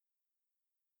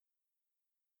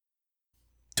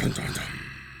Dun dun dun.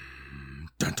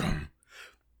 Dun dun.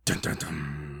 Dun dun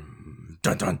dun.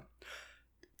 Dun dun.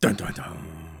 Dun dun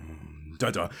dun.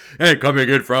 Dun dun. And coming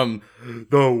in from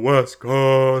the West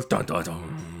Coast. Dun dun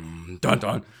dun. Dun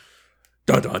dun.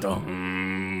 Dun dun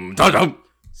dun. Dun dun.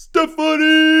 Stephanie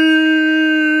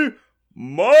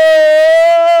Meyer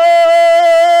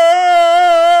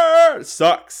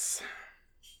sucks.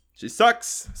 She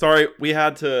sucks. Sorry, we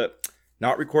had to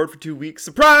not record for 2 weeks.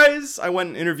 Surprise! I went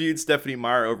and interviewed Stephanie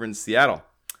Meyer over in Seattle.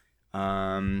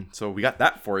 So we got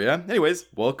that for you. Anyways,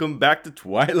 welcome back to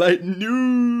Twilight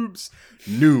Noobs,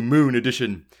 New Moon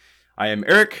Edition. I am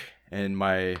Eric, and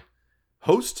my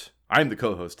host, I'm the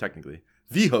co-host technically,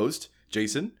 the host,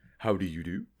 Jason. How do you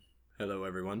do? Hello,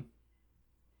 everyone.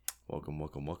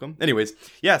 Welcome. Anyways,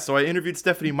 yeah, so I interviewed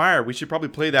Stephanie Meyer. We should probably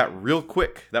play that real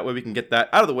quick. That way we can get that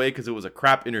out of the way because it was a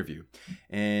crap interview.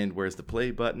 And where's the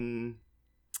play button?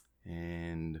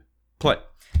 And play.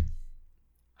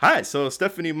 Hi, so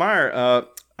Stephanie Meyer.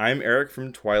 I'm Eric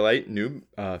from Twilight Noob.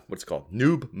 What's it called?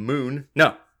 Noob Moon.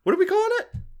 No, what are we calling it?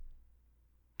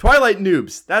 Twilight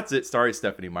Noobs. That's it. Sorry,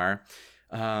 Stephanie Meyer.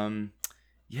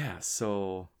 Yeah,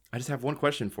 so I just have one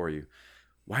question for you.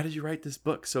 Why did you write this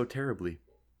book so terribly?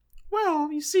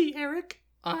 Well, you see, Eric,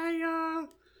 I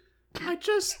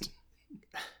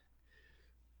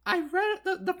read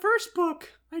the first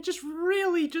book. I just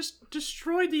really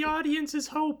destroyed the audience's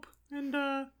hope, and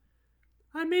I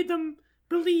made them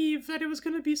believe that it was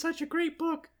going to be such a great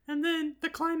book, and then the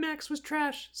climax was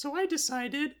trash. So I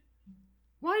decided,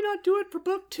 why not do it for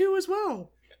book 2 as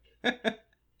well?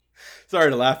 Sorry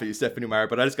to laugh at you, Stephanie Meyer,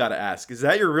 but I just gotta ask, is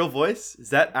that your real voice? Is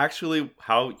that actually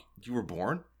how you were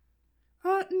born?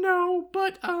 No,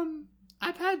 but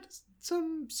I've had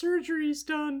some surgeries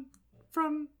done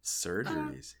from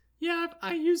Surgeries? Yeah,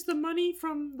 I used the money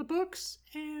from the books,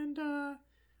 and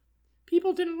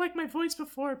people didn't like my voice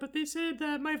before, but they said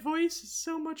that my voice is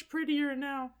so much prettier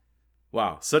now.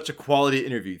 Wow, such a quality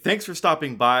interview. Thanks for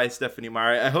stopping by, Stephanie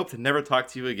Meyer. I hope to never talk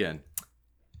to you again.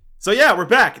 So yeah, we're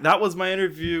back. That was my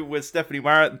interview with Stephanie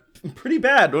Meyer. Pretty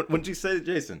bad, wouldn't you say,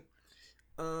 Jason?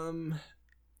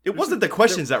 It wasn't the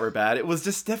questions that were bad. It was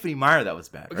just Stephanie Meyer that was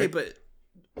bad, Okay, right?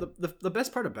 but the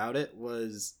best part about it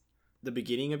was the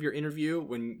beginning of your interview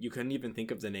when you couldn't even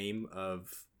think of the name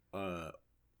of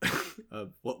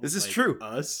what. This is like, true.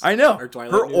 Us. I know. Or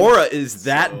Twilight Her News. aura is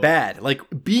that So- bad. Like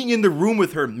being in the room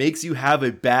with her makes you have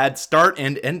a bad start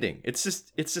and ending. It's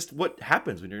just what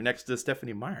happens when you're next to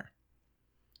Stephanie Meyer.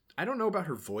 I don't know about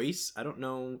her voice. I don't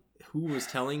know who was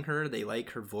telling her they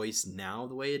like her voice now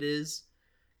the way it is.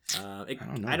 I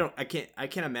don't know. I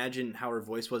can't imagine how her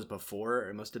voice was before.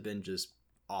 It must have been just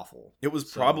awful. It was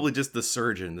probably just the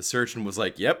surgeon. The surgeon was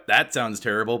like, "Yep, that sounds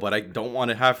terrible, but I don't want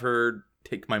to have her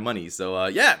take my money." So,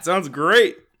 yeah, it sounds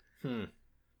great.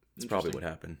 That's probably what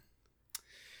happened.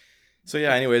 So,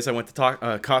 yeah, anyways, I went to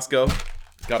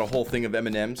Costco. Got a whole thing of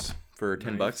M&Ms for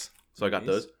 $10. So I got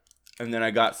those. And then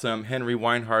I got some Henry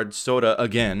Weinhard soda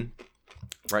again,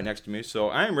 right next to me. So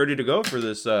I am ready to go for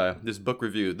this this book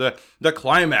review. The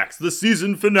climax, the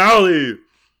season finale.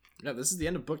 Yeah, this is the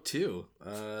end of book 2.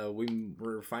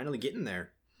 We're finally getting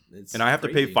there. And I have to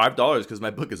pay $5 because my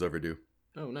book is overdue.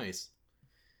 Oh, nice.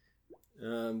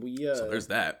 So there's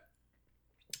that.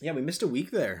 Yeah, we missed a week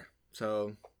there.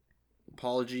 So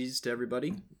apologies to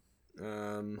everybody.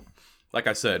 Like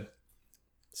I said,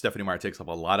 Stephanie Meyer takes up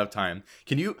a lot of time.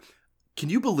 Can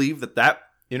you believe that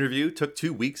interview took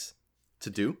 2 weeks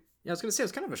to do? Yeah, I was gonna say it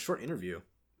was kind of a short interview.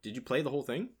 Did you play the whole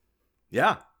thing?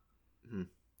 Yeah.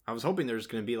 I was hoping there was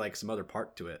gonna be like some other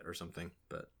part to it or something,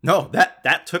 but No,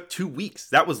 that took 2 weeks.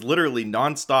 That was literally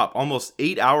nonstop, almost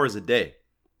 8 hours a day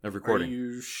of recording. Are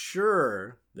you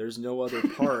sure there's no other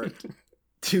part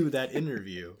to that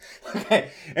interview?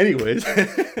 Okay. Anyways.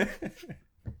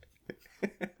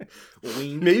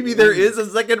 Wink, Maybe there is a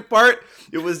second part.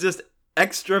 It was just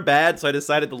extra bad, so I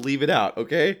decided to leave it out.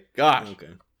 Okay? Gosh. Okay.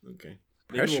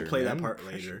 Maybe Pressure, we'll play man. that part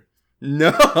Pressure. later. No.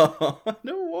 I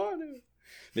don't want to.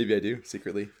 Maybe I do,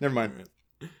 secretly. Never mind.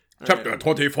 All Chapter right,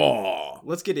 24.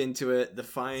 let's get into it. The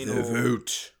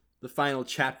vote. final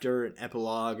chapter and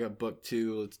epilogue of book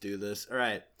 2. Let's do this. All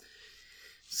right.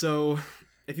 So,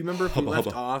 if you remember, if we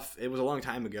left off, it was a long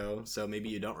time ago, so maybe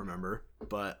you don't remember.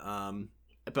 But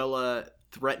Bella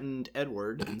threatened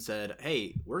Edward and said,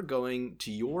 "Hey, we're going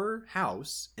to your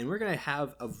house and we're going to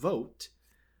have a vote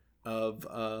of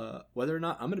whether or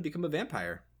not I'm going to become a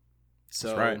vampire." So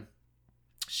That's right.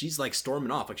 she's like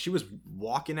storming off, like she was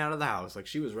walking out of the house, like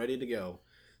she was ready to go.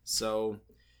 So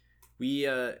we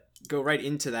go right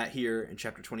into that here in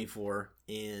chapter 24,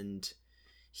 and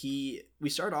we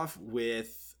start off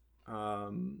with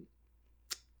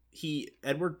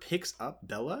Edward picks up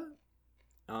Bella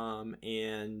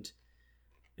and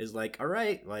is like, all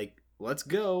right, like let's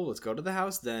go to the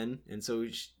house then. And so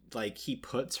like he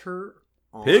puts her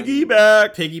on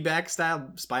piggyback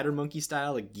style, spider monkey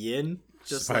style again,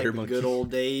 just spider like monkey. The good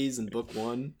old days in book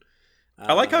 1.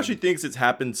 I like how she thinks it's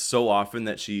happened so often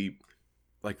that she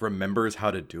like remembers how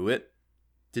to do it.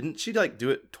 Didn't she like do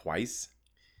it twice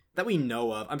that we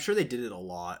know of? I'm sure they did it a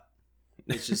lot.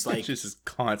 It's just like she's just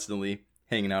constantly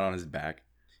hanging out on his back.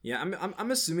 Yeah,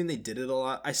 I'm assuming they did it a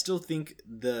lot. I still think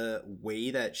the way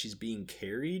that she's being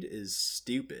carried is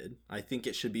stupid. I think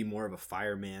it should be more of a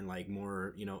fireman, like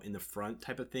more, you know, in the front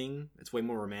type of thing. It's way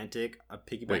more romantic. A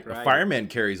piggyback ride. A fireman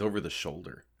carries over the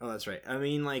shoulder. Oh, that's right. I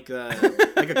mean, like a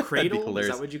cradle. Is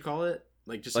that what you call it?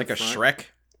 Like just like a Shrek.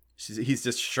 He's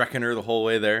just Shrekking her the whole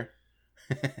way there.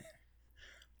 Do you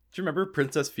remember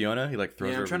Princess Fiona? He like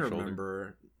throws her over the shoulder. I'm trying to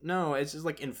remember. No, it's just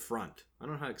like in front. I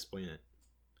don't know how to explain it.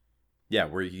 Yeah,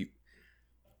 where you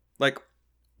like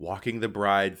walking the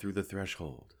bride through the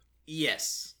threshold.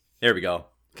 Yes. There we go.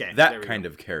 Okay. That kind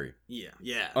of carry. Yeah.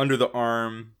 Yeah. Under the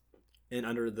arm. And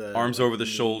under the arms over the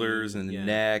shoulders and the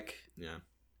neck. Yeah.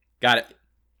 Got it.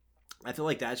 I feel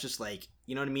like that's just like,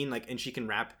 you know what I mean? Like, and she can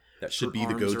wrap that should be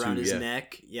the go-to around his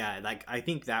neck. Yeah, like I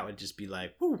think that would just be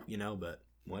like, whoo, you know, but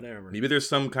whatever. Maybe there's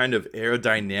some kind of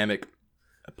aerodynamic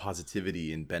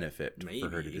positivity and benefit for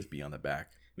her to just be on the back.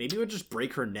 Maybe it would just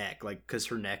break her neck, like, because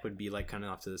her neck would be, like, kind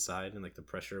of off to the side, and, like, the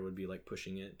pressure would be, like,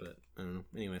 pushing it, but I don't know.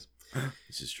 Anyways.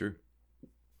 This is true.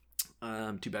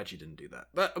 Too bad she didn't do that.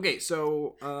 But, okay,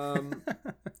 so,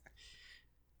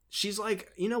 she's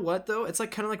like, you know what, though? It's,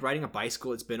 like, kind of like riding a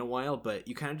bicycle. It's been a while, but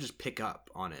you kind of just pick up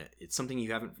on it. It's something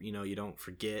you haven't, you know, you don't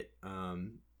forget.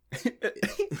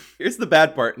 Here's the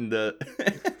bad part in the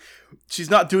she's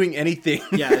not doing anything.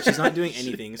 Yeah, she's not doing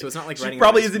anything, so it's not like she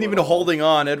probably isn't even holding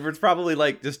on. Edward's probably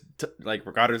like just like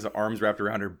got his arms wrapped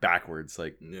around her backwards,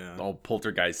 like all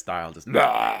poltergeist style, just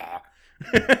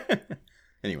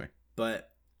anyway.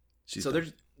 But so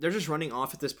they're just running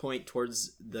off at this point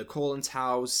towards the Collins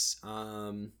house.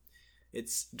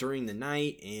 It's during the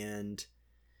night, and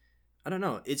I don't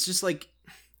know, it's just like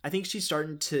I think she's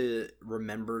starting to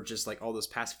remember just like all those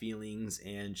past feelings,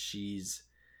 and she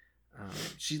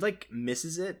like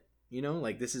misses it, you know,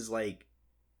 like this is like,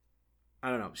 I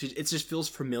don't know. It just feels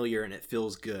familiar and it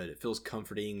feels good. It feels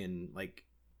comforting and like,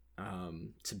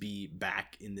 to be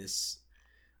back in this,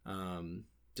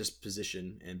 just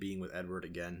position and being with Edward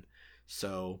again.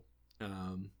 So,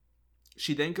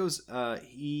 she then goes, I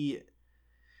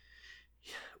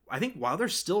think while they're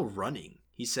still running,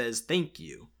 he says, "Thank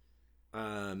you."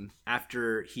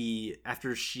 After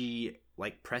she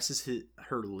like presses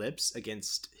her lips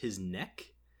against his neck,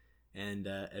 and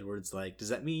Edward's like, "Does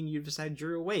that mean you've decided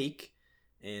you're awake?"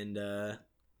 And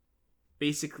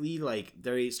basically like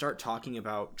they start talking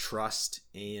about trust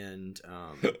and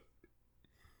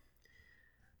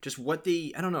just what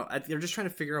I don't know, they're just trying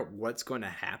to figure out what's going to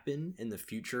happen in the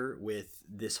future with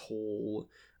this whole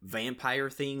vampire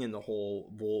thing and the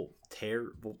whole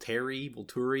Volturi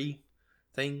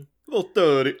thing.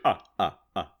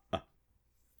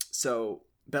 So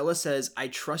Bella says, "I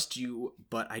trust you,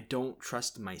 but I don't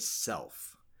trust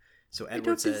myself." So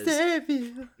Edward says,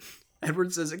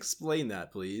 "Explain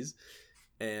that, please."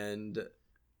 And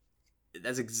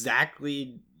that's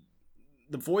exactly,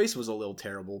 the voice was a little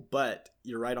terrible, but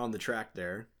you're right on the track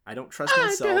there. I don't trust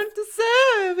myself. I don't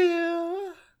deserve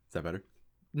you. Is that better?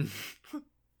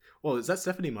 Well, is that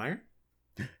Stephanie Meyer?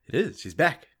 It is. She's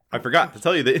back. I forgot to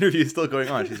tell you, the interview is still going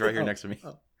on. She's right here next to me.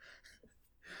 Oh.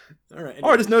 All right. Anyway.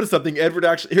 Oh, I just noticed something. Edward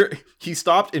he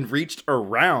stopped and reached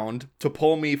around to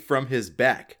pull me from his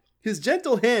back. His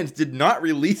gentle hands did not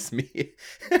release me.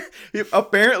 He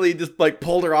apparently just like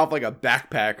pulled her off like a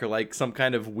backpack or like some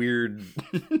kind of weird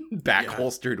back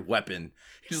holstered weapon.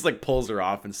 He just like pulls her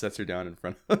off and sets her down in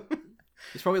front of him.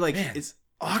 It's probably like, man, it's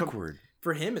awkward.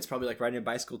 For him, it's probably like riding a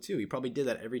bicycle too. He probably did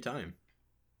that every time.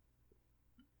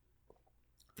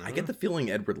 I get the feeling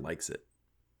Edward likes it.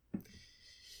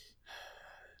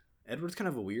 Edward's kind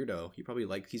of a weirdo.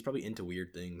 He's probably into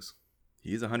weird things.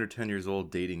 He's 110 years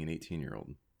old dating an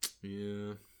 18-year-old.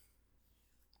 Yeah.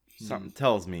 Something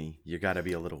tells me you gotta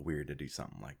be a little weird to do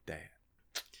something like that.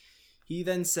 He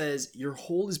then says, "Your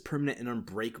hold is permanent and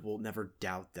unbreakable. Never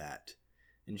doubt that."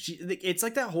 And it's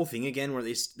like that whole thing again where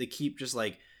they keep just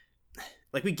like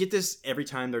we get this every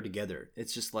time they're together.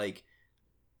 It's just like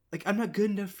I'm not good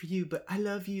enough for you, but I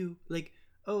love you. Like,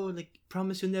 oh, like,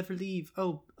 promise you'll never leave.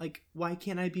 Oh, like, why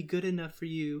can't I be good enough for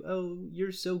you? Oh,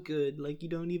 you're so good. Like, you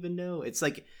don't even know. It's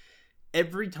like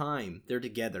every time they're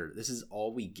together, this is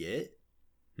all we get.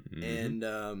 Mm-hmm.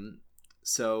 And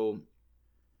so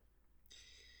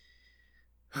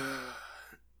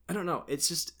I don't know. It's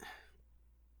just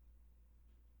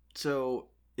so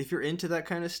if you're into that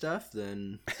kind of stuff,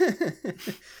 then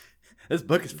This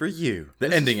book is for you. The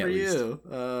this ending, is for at least.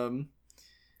 you.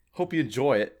 Hope you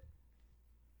enjoy it.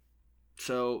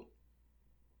 So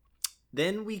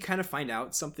then we kind of find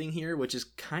out something here, which is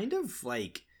kind of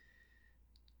like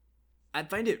I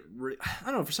find it. I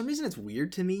don't know. For some reason, it's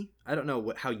weird to me. I don't know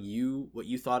what you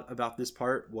thought about this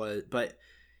part was, but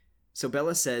so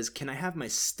Bella says, "Can I have my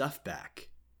stuff back?"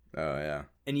 Oh, yeah.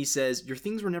 And he says, "Your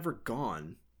things were never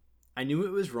gone. I knew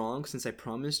it was wrong since I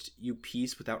promised you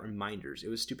peace without reminders. It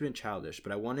was stupid and childish,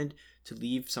 but I wanted to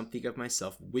leave something of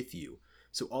myself with you.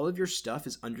 So all of your stuff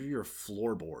is under your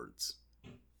floorboards."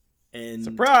 And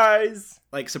Surprise!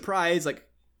 surprise,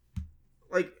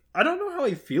 I don't know how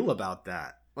I feel about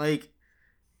that. Like,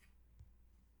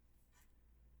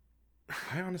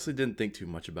 I honestly didn't think too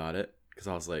much about it because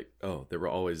I was like, oh, they were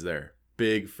always there.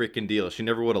 Big freaking deal. She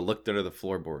never would have looked under the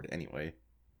floorboard anyway.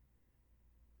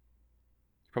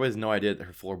 Probably has no idea that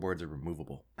her floorboards are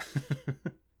removable.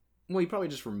 well, he probably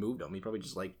just removed them. He probably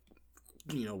just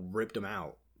ripped them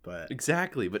out. But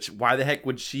Exactly, but why the heck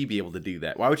would she be able to do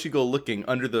that? Why would she go looking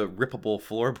under the rippable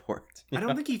floorboards? I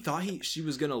don't think he thought she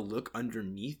was gonna look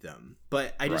underneath them.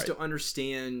 But I just Right. don't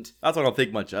understand. That's why I don't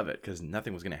think much of it, because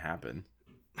nothing was going to happen.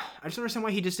 I just don't understand why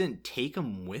he just didn't take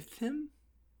them with him.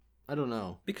 I don't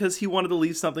know. Because he wanted to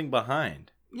leave something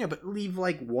behind. Yeah, but leave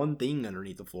one thing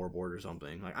underneath the floorboard or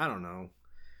something. I don't know.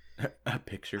 A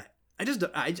picture. I just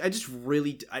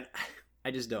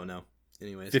don't know.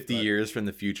 Anyways, 50 years from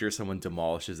the future, someone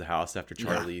demolishes the house after Yeah.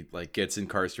 Charlie gets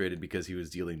incarcerated because he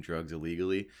was dealing drugs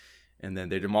illegally. And then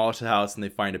they demolish the house and they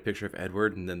find a picture of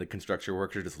Edward, and then the construction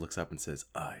worker just looks up and says,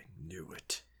 "I knew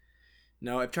it."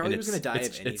 No, if Charlie was gonna die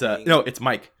of anything, it's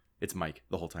Mike. It's Mike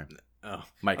the whole time. oh,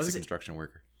 Mike's the construction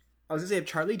worker. I was gonna say if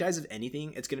Charlie dies of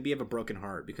anything, it's gonna be of a broken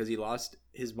heart because he lost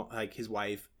his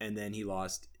wife and then he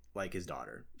lost his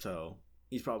daughter. So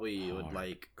he's probably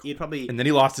he'd probably And then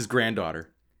he lost his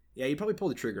granddaughter. he'd probably pull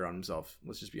the trigger on himself.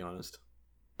 Let's just be honest.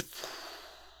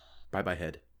 Bye bye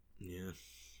head. Yeah,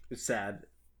 it's sad,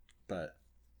 but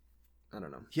I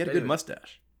don't know. He had a But good anyway,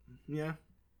 mustache. Yeah.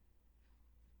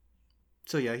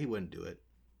 So yeah, he wouldn't do it.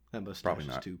 That mustache Probably is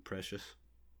not. too precious.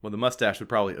 Well, the mustache would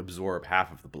probably absorb half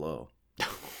of the blow.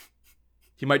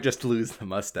 He might just lose the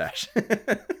mustache. Whoa!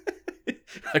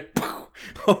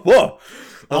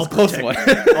 That was a close one.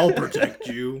 I'll protect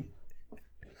you.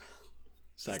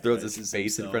 Throws his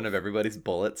face in front of everybody's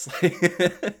bullets.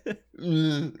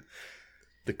 The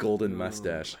golden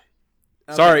mustache.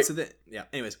 Okay, Sorry.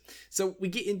 Anyways, so we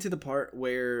get into the part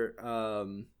where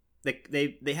they're not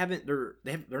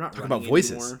Talking running about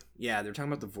voices. anymore. Yeah, they're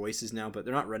talking about the voices now, but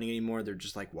they're not running anymore. They're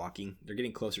just walking. They're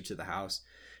getting closer to the house,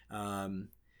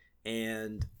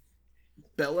 and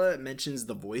Bella mentions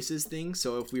the voices thing.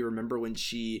 So if we remember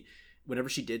whenever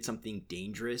she did something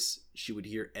dangerous, she would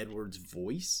hear Edward's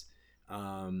voice.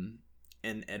 And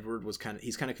Edward was kind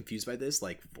of confused by this,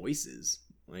 voices,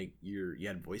 you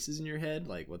had voices in your head,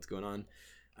 what's going on.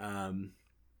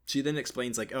 She then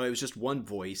explains oh, it was just one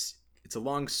voice. It's a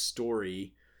long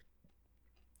story.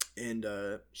 And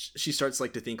she starts to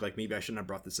think maybe I shouldn't have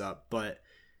brought this up, but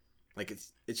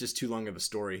it's just too long of a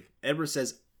story. Edward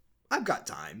says, "I've got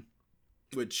time,"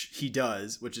 which he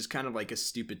does, which is kind of a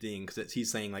stupid thing because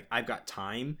he's saying I've got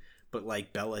time, but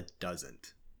Bella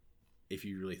doesn't. If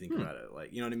you really think about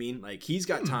it, you know what I mean? He's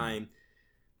got time,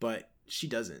 but she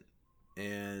doesn't.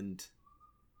 And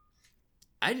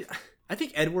I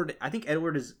think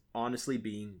Edward is honestly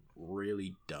being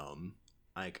really dumb.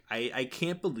 I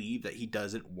can't believe that he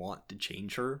doesn't want to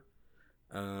change her.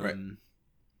 Right.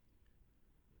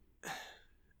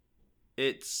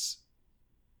 It's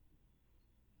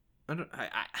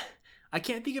I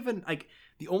can't think of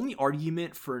the only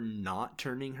argument for not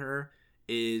turning her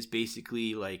is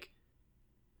basically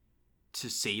to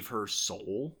save her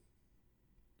soul.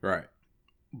 Right.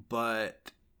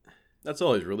 But That's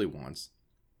all he really wants.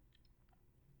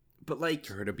 But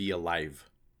For her to be alive.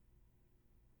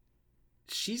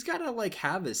 she's gotta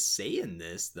have a say in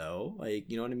this though.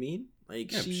 You know what I mean?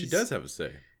 Yeah, she does have a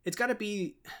say. It's gotta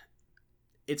be.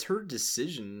 It's her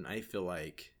decision. I feel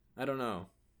like I don't know.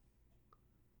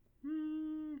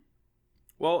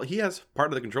 Well, he has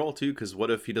part of the control too, because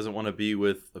what if he doesn't want to be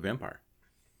with a vampire?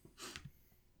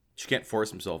 She can't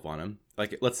force himself on him.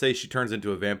 Let's say she turns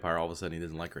into a vampire, all of a sudden he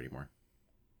doesn't like her anymore.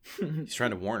 He's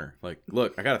trying to warn her.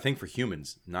 Look, I got a thing for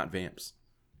humans, not vamps.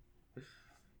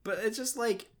 But it's just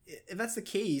if that's the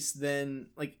case, then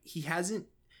he hasn't.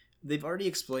 They've already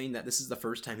explained that this is the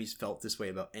first time he's felt this way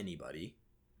about anybody,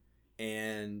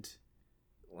 and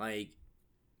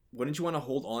wouldn't you want to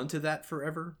hold on to that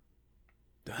forever?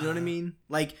 You know what I mean?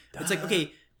 Like it's like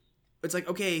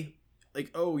okay,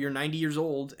 like oh you're 90 years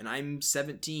old and I'm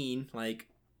 17. Like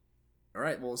all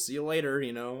right, well see you later.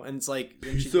 You know, and it's like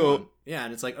then she's gone. Yeah,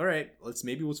 and it's like all right, let's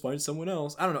find someone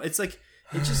else. I don't know. It's like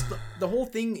it's just the whole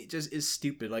thing just is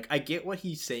stupid. Like I get what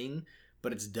he's saying,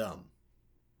 but it's dumb.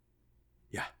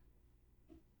 Yeah,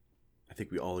 I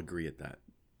think we all agree at that.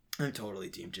 I'm totally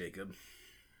Team Jacob.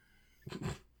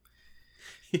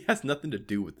 He has nothing to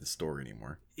do with the story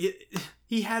anymore.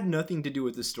 He had nothing to do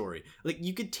with the story. Like,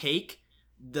 you could take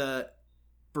the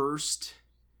first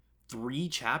 3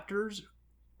 chapters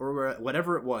or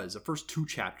whatever it was, the first 2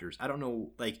 chapters. I don't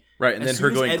know, like... Right, and then her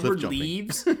going Edward cliff jumping.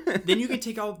 leaves, then you could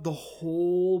take out the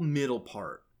whole middle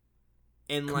part.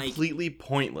 And, completely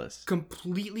pointless.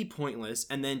 Completely pointless,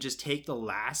 and then just take the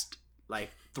last,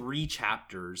 3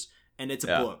 chapters, and it's a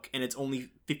book, and it's only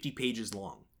 50 pages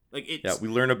long. Like, it's... Yeah, we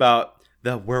learn about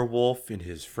the werewolf and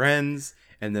his friends,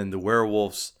 and then the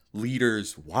werewolf's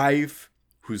leader's wife,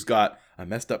 who's got a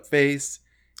messed up face,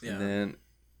 and then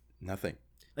nothing.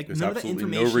 Like, there's none of the absolutely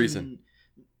information... no reason.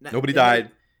 Nobody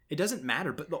died. It doesn't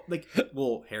matter, but,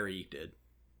 well, Harry did.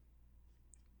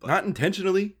 But, not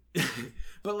intentionally.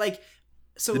 But,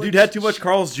 so... The dude had too much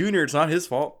Carl's Jr., it's not his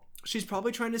fault. She's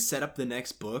probably trying to set up the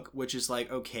next book, which is,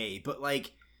 okay, but,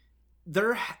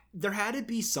 there had to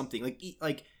be something,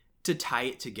 to tie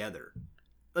it together.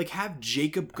 Have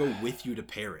Jacob go with you to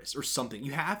Paris or something.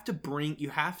 You have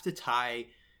to tie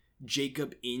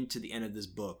Jacob into the end of this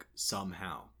book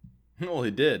somehow. Well,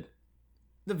 he did.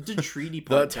 The treaty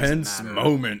part the tense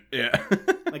moment. Yeah.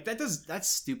 That's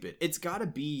stupid. It's gotta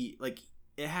be,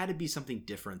 it had to be something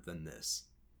different than this.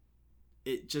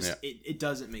 It just, it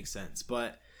doesn't make sense.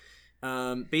 But,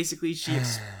 basically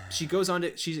she goes on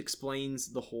to, she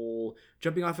explains the whole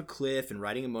jumping off a cliff and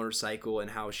riding a motorcycle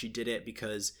and how she did it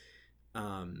because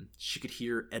she could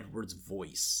hear Edward's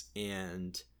voice,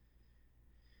 and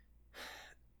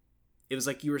it was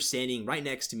like you were standing right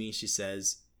next to me, she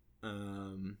says.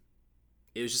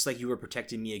 It was just like you were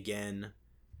protecting me again.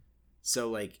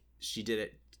 So she did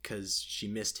it because she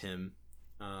missed him.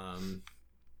 And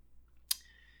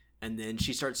then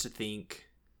she starts to think,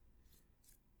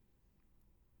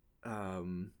 I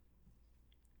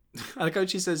like how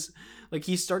she says,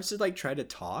 he starts to try to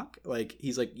talk,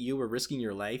 he's like, you were risking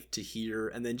your life to hear,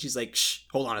 and then she's like, shh,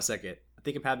 hold on a second, I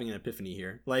think I'm having an epiphany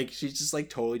here. She's just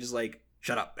totally just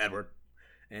shut up, Edward.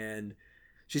 And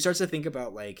she starts to think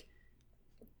about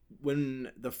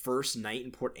when the first night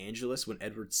in Port Angeles, when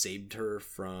Edward saved her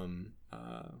from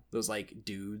those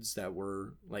dudes that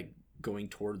were going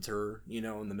towards her, in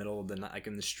the middle of the night,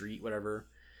 in the street, whatever.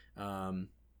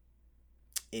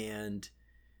 And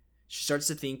she starts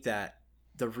to think that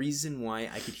the reason why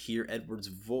I could hear Edward's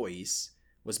voice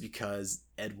was because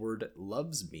Edward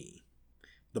loves me.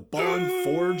 The bond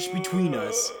forged between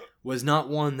us was not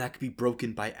one that could be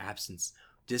broken by absence,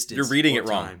 distance. You're reading it time.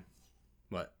 Wrong.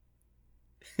 What?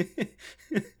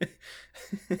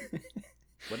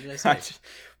 What did I say?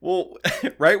 Well,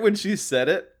 right when she said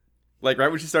it, right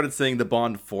when she started saying the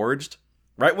bond forged,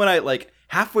 right when I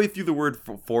halfway through the word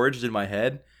forged in my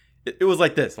head, it was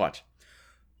like this. Watch.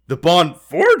 The bond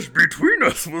forged between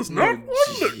us was not one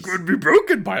that could be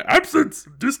broken by absence,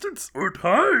 distance, or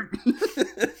time.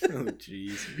 Oh,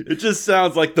 jeez. It just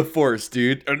sounds like the Force,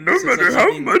 dude. And no matter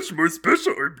how much more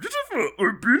special or beautiful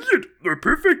or brilliant or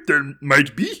perfect than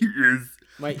might be he is.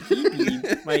 Might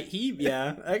he,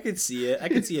 yeah, I could see it. I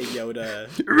could see a Yoda.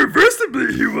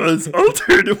 Irreversibly he was,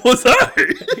 altered was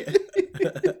I.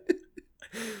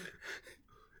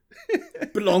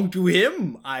 Belong to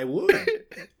him, I would.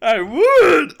 I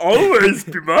would always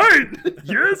be mine.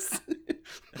 Yes.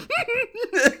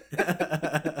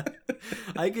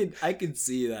 I could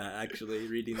see that, actually,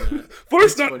 reading that.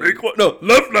 Force not funny. Make one. No,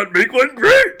 love not make one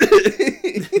great.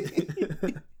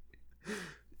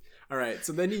 All right,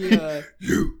 so then he.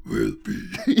 You will be.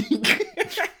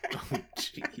 Oh,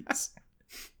 jeez.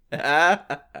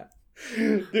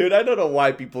 Dude, I don't know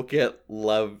why people can't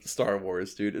love Star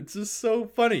Wars, dude. It's just so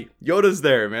funny. Yoda's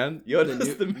there, man.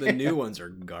 Yoda's the new ones are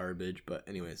garbage, but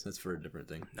anyways, that's for a different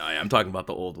thing. No, yeah, I'm talking about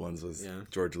the old ones with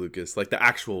George Lucas, the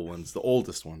actual ones, the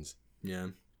oldest ones. Yeah.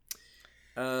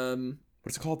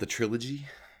 What's it called? The trilogy?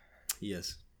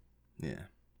 Yes. Yeah.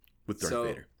 With Darth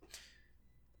Vader.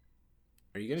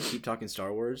 Are you gonna keep talking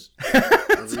Star Wars?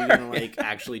 Are we gonna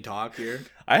actually talk here?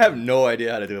 I have no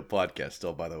idea how to do a podcast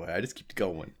still, by the way. I just keep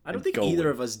going. I don't think either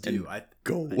of us do.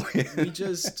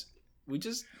 We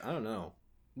just I don't know.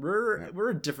 We're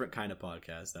a different kind of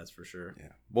podcast, that's for sure.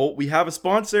 Yeah. Well, we have a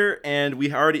sponsor and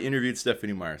we already interviewed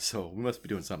Stephanie Meyer, so we must be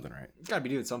doing something right. Gotta be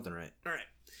doing something right. All right.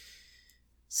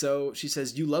 So she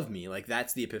says, "You love me." Like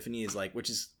that's the epiphany is like, which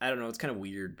is I don't know, it's kind of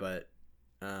weird, but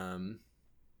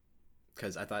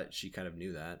because I thought she kind of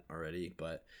knew that already,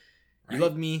 but you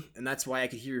love me, and that's why I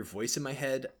could hear your voice in my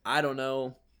head. I don't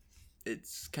know.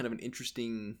 It's kind of an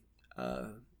interesting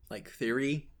like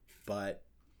theory, but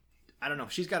I don't know.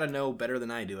 She's got to know better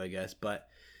than I do, I guess. But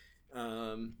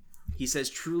he says,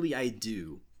 "Truly, I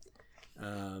do."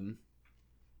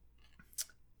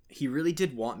 He really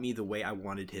did want me the way I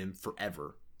wanted him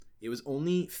forever. It was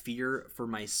only fear for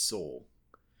my soul,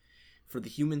 for the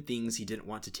human things he didn't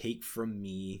want to take from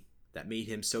me that made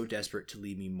him so desperate to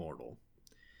leave me mortal.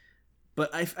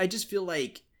 But I just feel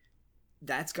like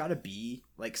that's got to be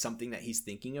like something that he's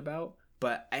thinking about.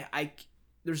 But I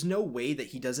there's no way that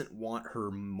he doesn't want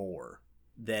her more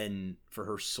than for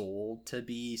her soul to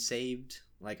be saved.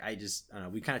 Like I don't know.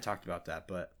 We kind of talked about that,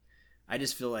 but I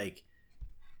just feel like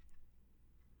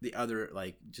the other,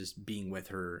 like just being with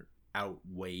her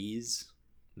outweighs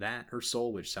that, her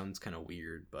soul, which sounds kind of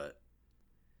weird, but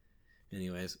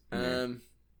anyways.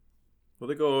 Well,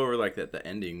 they go over like that the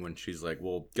ending when she's like,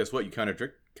 "Well, guess what? You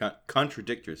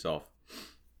contradict yourself."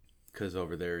 Because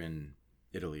over there in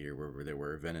Italy or wherever they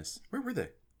were, Venice. Where were they?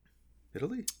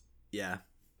 Italy? Yeah.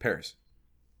 Paris.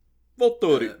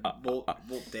 Volturi.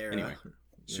 Voltaire. Anyway,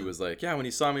 she was like, "Yeah, when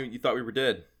you saw me, you thought we were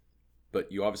dead,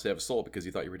 but you obviously have a soul because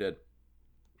you thought you were dead."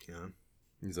 Yeah.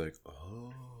 He's like,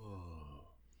 "Oh,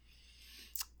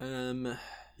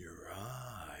 you're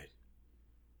right."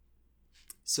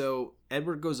 So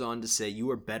Edward goes on to say, "You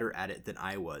are better at it than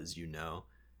I was, you know."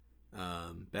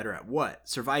 Better at what?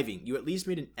 Surviving. You at least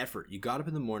made an effort. You got up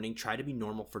in the morning, tried to be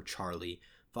normal for Charlie,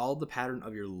 followed the pattern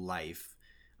of your life.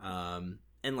 And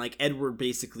like Edward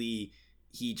basically,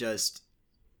 he just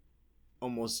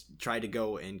almost tried to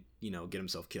go and, you know, get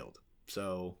himself killed.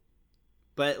 So,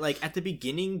 but like at the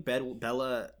beginning,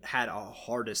 Bella had a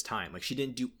hardest time. Like she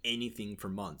didn't do anything for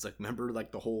months. Like remember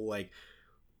like the whole like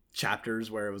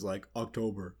chapters where it was like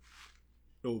October,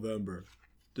 November,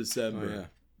 December,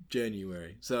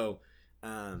 January. So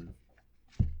I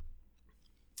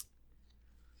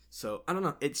don't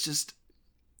know. It's just,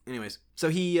 anyways. So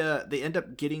they end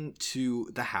up getting to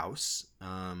the house.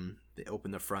 They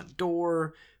open the front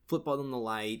door, flip on the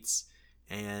lights,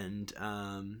 and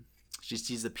she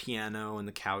sees the piano and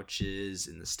the couches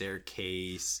and the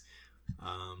staircase.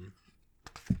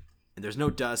 And there's no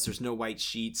dust, there's no white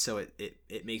sheets, so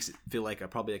it makes it feel like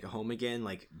probably like a home again.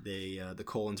 Like the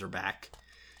Colons are back.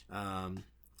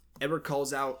 Edward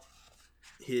calls out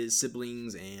his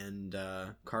siblings and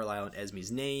Carlisle and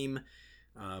Esme's name.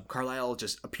 Carlisle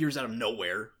just appears out of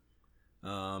nowhere.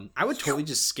 I would totally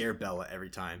just scare Bella every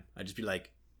time. I'd just be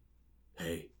like,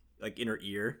 "Hey," like in her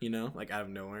ear, you know, like out of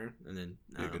nowhere. And then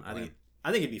I think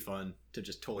it'd be fun to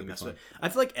just totally mess with it. I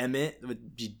feel like Emmett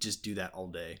would just do that all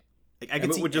day. Like I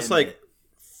could see would just Emmett,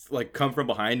 like come from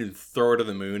behind and throw her to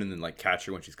the moon and then like catch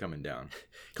her when she's coming down.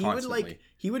 Constantly.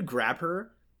 He would grab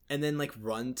her and then like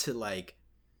run to like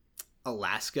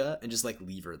Alaska and just like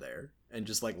leave her there and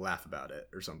just like laugh about it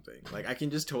or something. Like I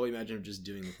can just totally imagine him just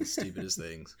doing the stupidest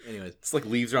things. Anyways, it's like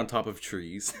leaves are on top of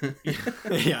trees.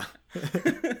 Yeah.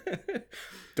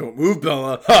 Don't move,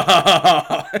 Bella.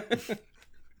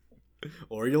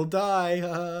 Or you'll die.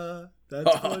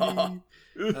 That's funny.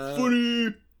 It's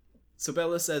funny. So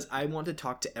Bella says, I want to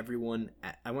talk to everyone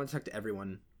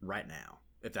right now,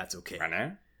 if that's okay. Right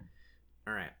now?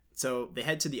 All right. So they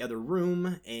head to the other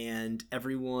room, and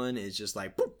everyone is just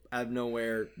like, boop, out of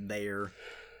nowhere there.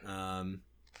 And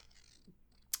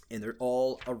they're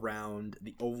all around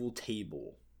the oval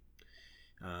table.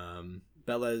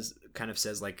 Bella's kind of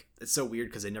says, like, it's so weird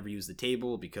because they never use the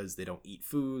table because they don't eat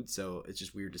food. So it's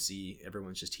just weird to see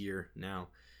everyone's just here now.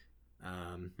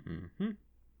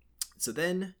 So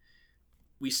then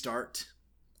we start,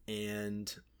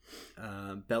 and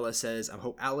Bella says, I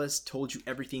hope Alice told you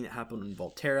everything that happened in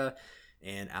Volterra,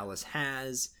 and Alice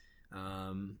has.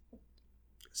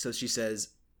 So she says,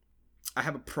 I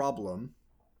have a problem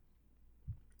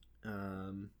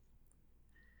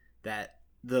that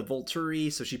the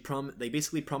Volturi, so they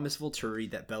basically promised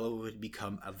Volturi that Bella would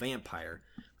become a vampire.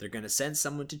 They're going to send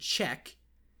someone to check,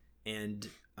 and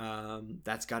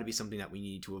that's got to be something that we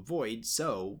need to avoid,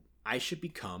 so I should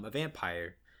become a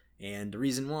vampire. And the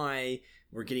reason why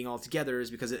we're getting all together is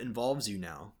because it involves you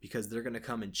now, because they're going to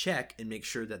come and check and make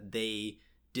sure that they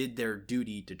did their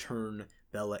duty to turn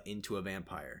Bella into a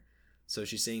vampire. So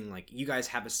she's saying, like, you guys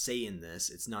have a say in this.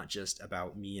 It's not just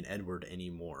about me and Edward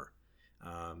anymore.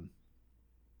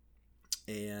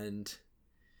 And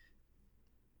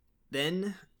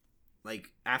then,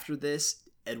 like, after this,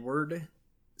 Edward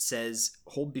says,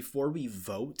 before we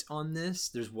vote on this,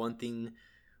 there's one thing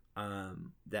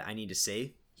that I need to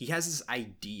say. he has this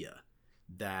idea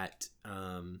that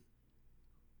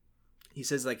he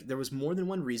says like there was more than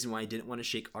one reason why I didn't want to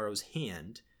shake Aro's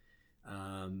hand.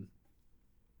 The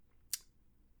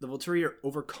Volturi are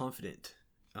overconfident.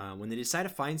 When they decide to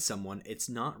find someone, it's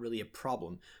not really a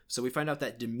problem. So we find out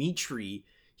that Dimitri,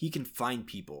 he can find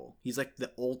people. He's like the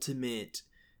ultimate,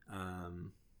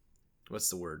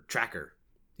 tracker.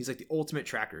 He's like the ultimate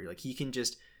tracker. Like he can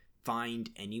just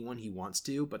find anyone he wants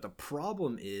to. But the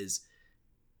problem is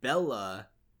Bella,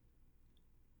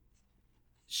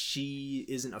 she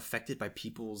isn't affected by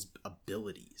people's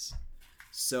abilities.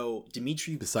 So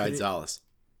Dimitri, Besides Alice.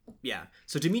 Yeah.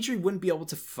 So Dimitri wouldn't be able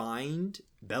to find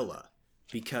Bella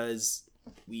because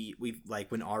we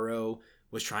like when Aro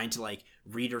was trying to like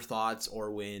read her thoughts, or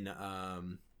when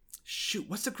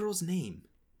what's the girl's name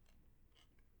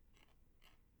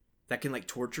that can like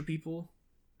torture people?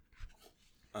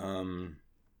 Oh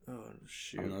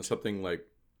shoot. I don't know, something like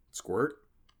Squirt?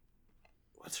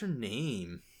 What's her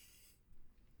name?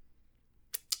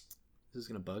 This is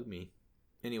gonna bug me.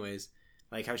 Anyways,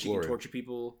 like how she Glory. can torture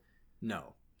people.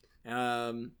 No.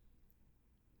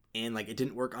 And like it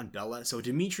didn't work on Bella, so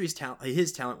Dimitri's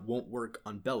his talent won't work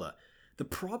on Bella. The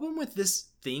problem with this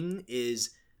thing is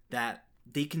that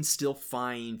they can still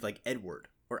find like Edward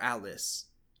or Alice.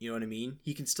 You know what I mean?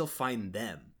 He can still find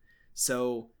them.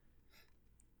 So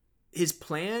his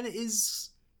plan is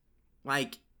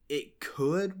like it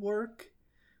could work.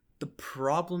 The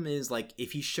problem is like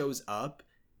if he shows up,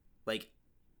 like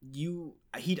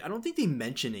I don't think they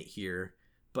mention it here,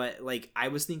 but like I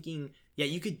was thinking, yeah,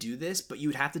 you could do this, but you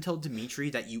would have to tell Dimitri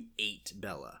that you ate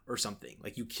Bella or something,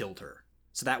 like you killed her.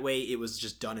 So that way it was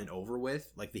just done and over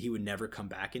with, like that he would never come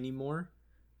back anymore.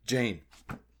 Jane,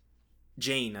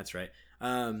 that's right.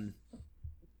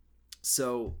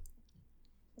 So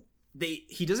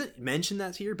he doesn't mention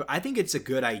that here, but I think it's a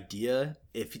good idea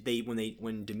if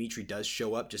when Dimitri does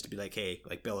show up, just to be like, hey,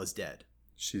 like Bella's dead.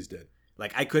 She's dead.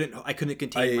 Like I couldn't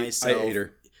contain myself. I ate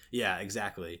her. Yeah,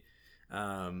 exactly.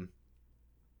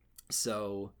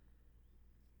 So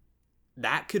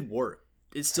that could work.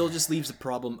 It still just leaves the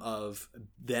problem of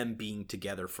them being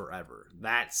together forever.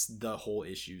 That's the whole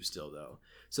issue still, though.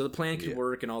 So the plan could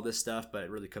work and all this stuff, but it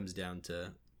really comes down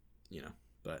to,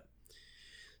 but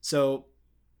so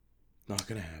not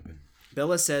gonna happen.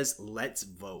 Bella says, let's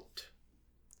vote.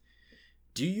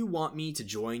 Do you want me to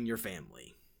join your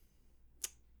family?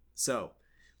 So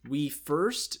the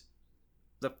first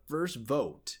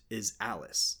vote is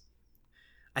Alice.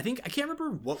 I can't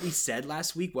remember what we said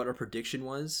last week, what our prediction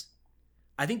was.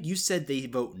 I think you said they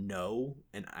vote no,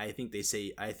 and I think I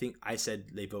said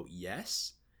they vote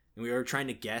yes. And we were trying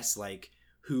to guess like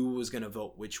who was going to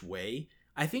vote which way.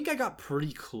 I think I got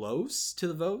pretty close to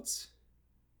the votes.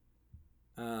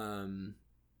 I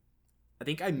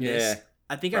think I missed.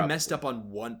 I think I messed up on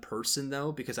one person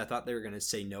though, because I thought they were going to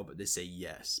say no, but they say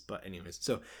yes. But anyways,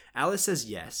 so Alice says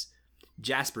yes.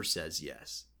 Jasper says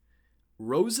yes.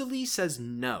 Rosalie says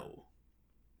no,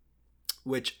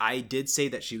 which I did say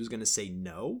that she was going to say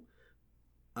no.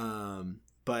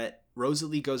 But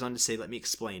Rosalie goes on to say, let me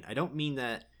explain. I don't mean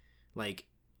that, like,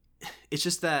 it's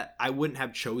just that I wouldn't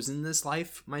have chosen this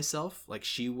life myself. Like,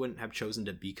 she wouldn't have chosen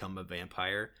to become a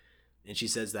vampire. And she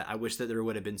says that I wish that there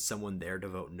would have been someone there to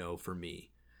vote no for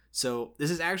me. So this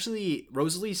is actually,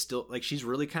 Rosalie still, like, she's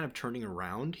really kind of turning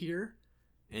around here.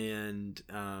 And,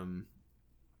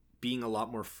 being a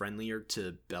lot more friendlier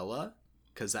to Bella,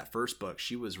 because that first book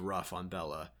she was rough on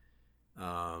Bella.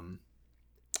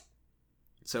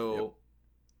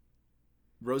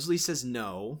 Rosalie says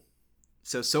no.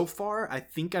 So far I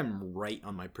think I'm right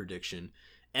on my prediction.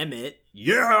 Emmett,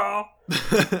 yeah,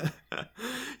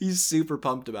 he's super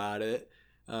pumped about it.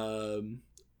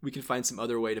 We can find some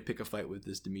other way to pick a fight with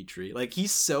this Dimitri. Like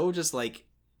he's so just like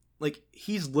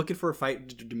he's looking for a fight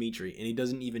with Dimitri and he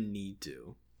doesn't even need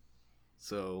to.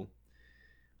 So,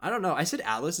 I don't know. I said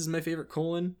Alice is my favorite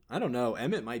Colin. I don't know.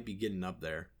 Emmett might be getting up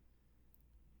there.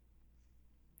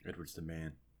 Edward's the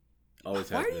man.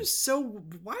 Always Why has are been. you so...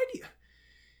 Why do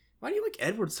you like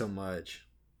Edward so much?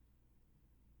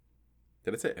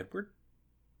 Did I say Edward?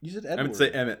 You said Edward. I meant to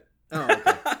say Emmett. Oh,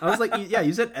 okay. I was like, yeah,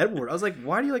 you said Edward. I was like,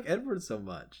 why do you like Edward so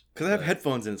much? Because I have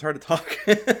headphones and it's hard to talk.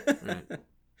 Right.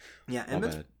 Yeah, My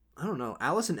Emmett. bad. I don't know.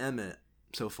 Alice and Emmett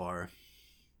so far.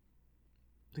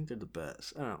 I think they're the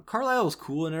best. I don't know. Carlisle's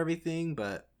cool and everything,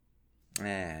 but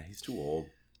He's too old.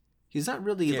 he's not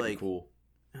really Can't like be cool.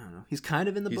 I don't know. He's kind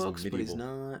of in the He's books, but he's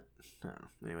medieval. not. I don't know.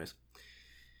 Anyways.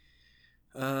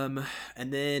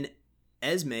 And then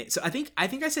Esme. So I think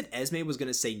I said Esme was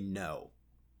gonna say no.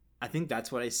 I think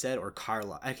that's what I said, or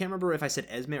Carlisle. I can't remember if I said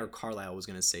Esme or Carlisle was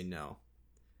gonna say no.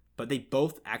 But they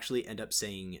both actually end up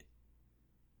saying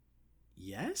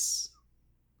yes.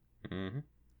 Mm-hmm.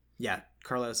 Yeah,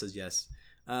 Carlisle says yes.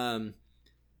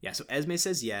 Yeah, so Esme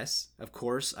says yes. Of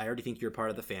course, I already think you're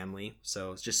part of the family,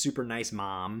 so it's just super nice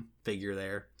mom figure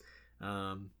there.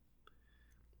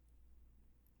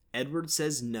 Edward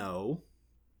says no.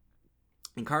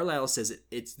 And Carlisle says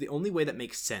it's the only way that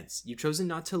makes sense. You've chosen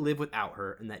not to live without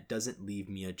her, and that doesn't leave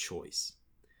me a choice.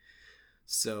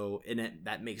 So,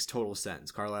 that makes total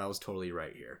sense. Carlisle is totally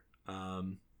right here.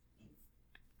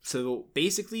 So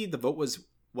basically, the vote was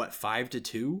what,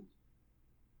 5-2,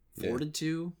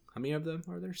 4-2. How many of them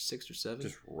are there? 6 or 7?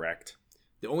 Just wrecked.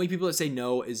 The only people that say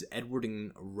no is Edward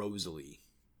and Rosalie.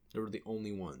 They were the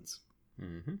only ones.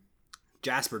 Mm-hmm.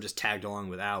 Jasper just tagged along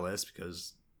with Alice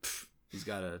because he's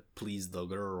got to please the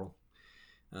girl.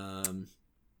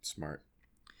 Smart.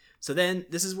 So then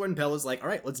this is when Bella's like, all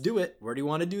right, let's do it. Where do you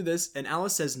want to do this? And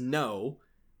Alice says no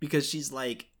because she's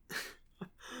like,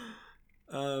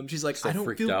 I don't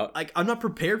freaked feel out. like I'm not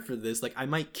prepared for this. Like, I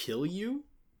might kill you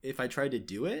if I try to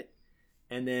do it.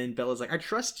 And then Bella's like, I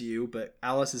trust you, but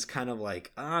Alice is kind of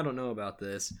like, I don't know about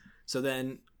this. So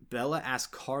then Bella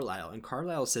asks Carlisle, and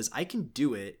Carlisle says, I can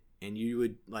do it, and you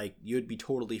would be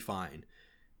totally fine.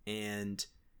 And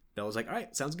Bella's like, all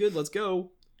right, sounds good, let's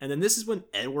go. And then this is when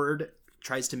Edward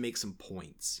tries to make some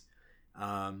points.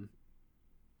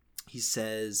 He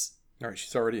says, all right,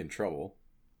 she's already in trouble.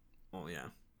 oh yeah.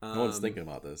 No one's thinking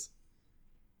about this.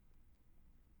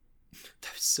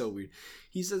 That's so weird.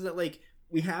 He says that, like,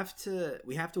 we have to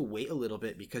wait a little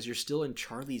bit because you're still in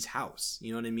Charlie's house.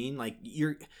 You know what I mean? Like,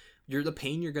 you're the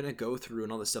pain you're gonna go through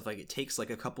and all this stuff. Like, it takes like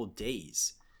a couple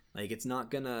days. Like,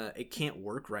 it can't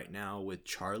work right now with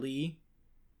Charlie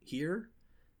here.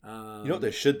 You know what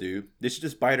they should do? They should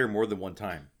just bite her more than one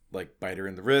time. Like, bite her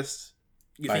in the wrist.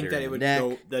 You bite think her that in it the would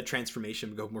neck. the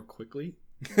transformation would go more quickly?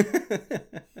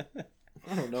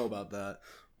 I don't know about that.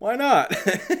 Why not?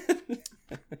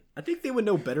 I think they would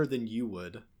know better than you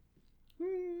would.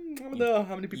 I don't know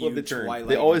how many people have You been turned. Twilight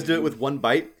They always do it you. with one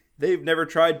bite. They've never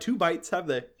tried 2 bites, have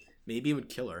they? Maybe it would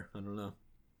kill her. I don't know.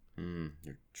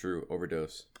 You're true.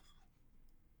 Overdose.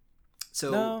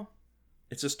 So No.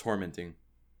 It's just tormenting.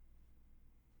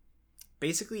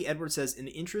 basically, Edward says, in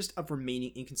the interest of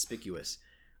remaining inconspicuous,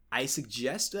 I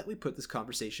suggest that we put this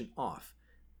conversation off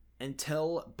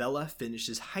until Bella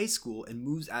finishes high school and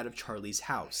moves out of Charlie's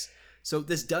house. So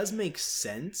this does make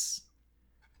sense,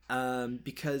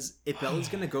 because if Bella's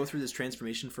going to go through this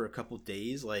transformation for a couple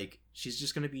days, like, she's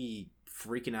just going to be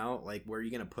freaking out. Like, where are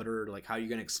you going to put her? Like, how are you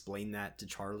going to explain that to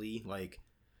Charlie? Like,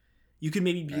 you could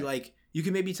maybe be like, you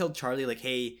can maybe tell Charlie, like,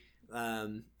 hey,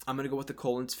 I'm going to go with the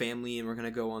Collins family and we're going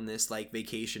to go on this, like,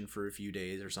 vacation for a few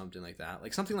days or something like that.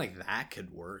 Like, something like that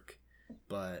could work.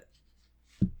 But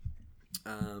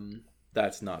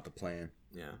That's not the plan.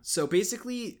 yeah. So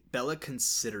basically, Bella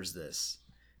considers this.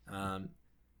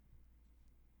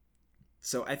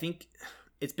 So I think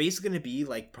it's basically going to be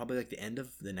like probably like the end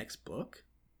of the next book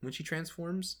when she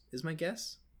transforms, is my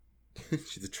guess.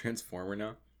 She's a transformer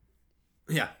now.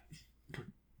 Yeah.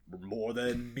 More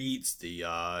than meets the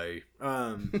eye.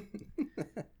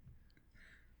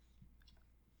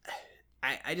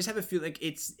 I just have a feel like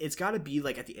it's got to be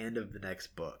like at the end of the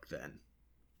next book then,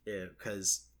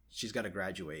 because she's got to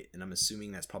graduate, and I'm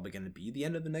assuming that's probably going to be the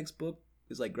end of the next book.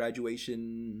 Is like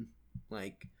graduation,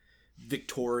 like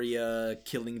Victoria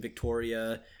killing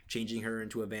Victoria, changing her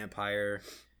into a vampire.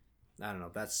 I don't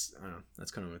know. That's kind of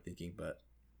what I'm thinking, but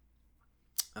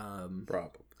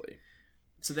Probably.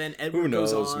 so then Edward Who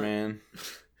knows, goes on, man?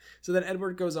 So then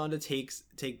Edward goes on to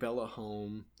take Bella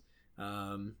home.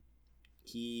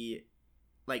 He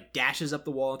like dashes up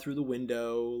the wall through the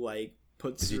window, like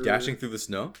puts Is he her, dashing through the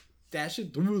snow? dashing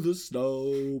through the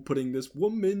snow, putting this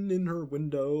woman in her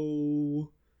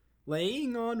window,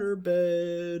 laying on her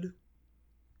bed,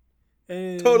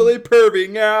 and Totally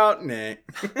perving out. Nah.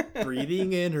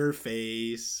 breathing in her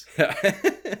face.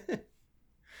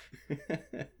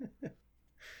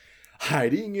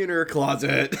 Hiding in her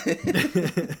closet.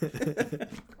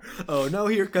 Oh no,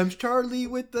 here comes Charlie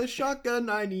with the shotgun.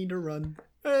 I need to run.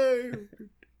 Hey.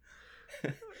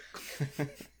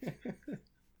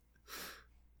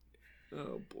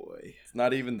 Oh boy. It's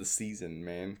not even the season,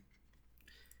 man.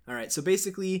 All right, so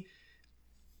basically,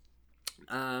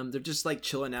 they're just like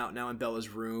chilling out now in Bella's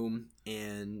room,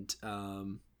 and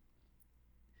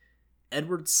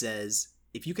Edward says,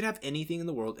 "If you could have anything in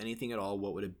the world, anything at all,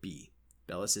 what would it be?"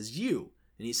 Bella says, "You,"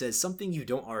 and he says, "Something you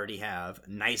don't already have."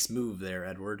 Nice move there,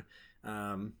 Edward.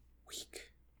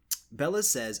 Weak. Bella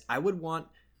says, "I would want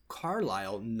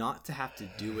Carlisle not to have to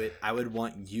do it. I would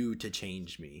want you to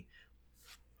change me."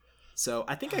 So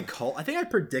I think I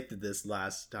predicted this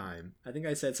last time. I think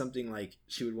I said something like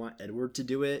she would want Edward to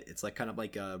do it. It's like kind of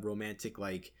like a romantic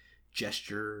like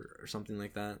gesture or something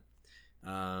like that.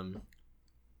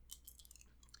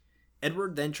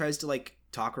 Edward then tries to like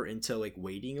talk her into like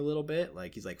waiting a little bit.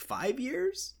 Like he's like 5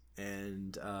 years,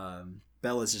 and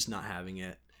Bella's just not having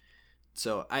it.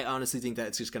 So I honestly think that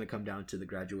it's just gonna come down to the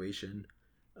graduation.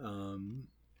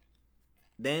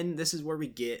 Then this is where we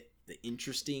get the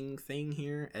interesting thing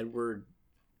here. Edward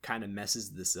kind of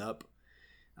messes this up.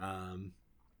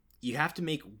 You have to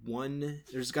make one.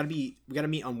 We got to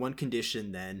meet on one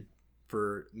condition then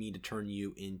for me to turn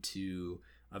you into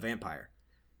a vampire.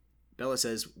 Bella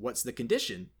says, "What's the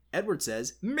condition?" Edward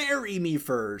says, "Marry me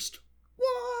first."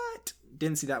 What?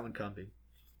 Didn't see that one coming.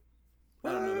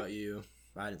 I don't know about you.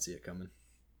 I didn't see it coming.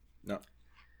 No.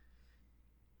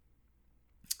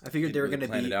 I figured they were going to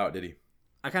plan be. It out, did he?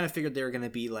 I kind of figured they were going to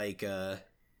be like that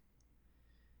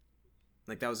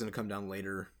was going to come down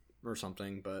later or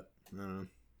something, but I don't know.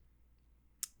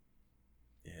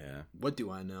 Yeah. What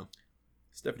do I know?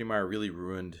 Stephenie Meyer really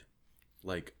ruined,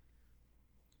 like,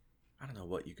 I don't know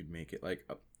what you could make it, like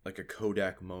a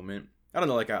Kodak moment. I don't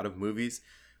know, like out of movies.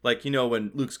 Like, you know,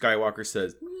 when Luke Skywalker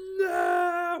says,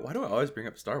 "Nah." Why do I always bring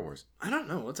up Star Wars? I don't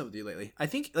know. What's up with you lately? I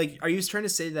think, like, are you trying to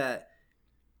say that...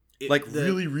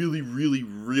 really, really, really,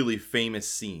 really famous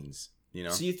scenes, you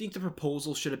know? So you think the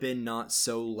proposal should have been not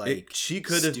so, like... she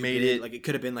could have made it... Like, it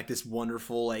could have been, like, this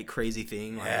wonderful, like, crazy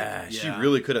thing. Like, yeah, she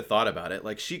really could have thought about it.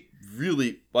 Like, she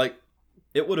really... Like,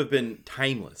 it would have been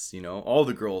timeless, you know? All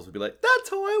the girls would be like, "That's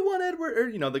how I want Edward," or,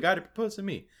 you know, the guy to propose to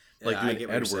me. Like, doing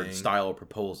an Edward-style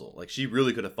proposal. Like, she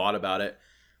really could have thought about it.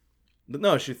 But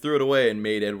no, she threw it away and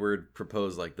made Edward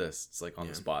propose like this. It's like on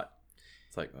the spot.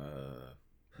 It's like,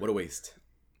 what a waste.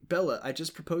 "Bella, I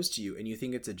just proposed to you and you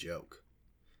think it's a joke."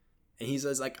 And he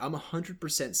says, like, "I'm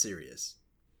 100% serious."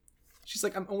 She's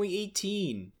like, "I'm only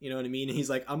 18." You know what I mean? And he's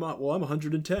like, I'm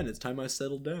 110. It's time I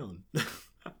settled down.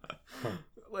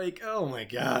 Like, oh my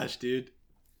gosh, dude.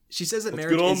 She says that Let's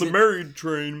get on the married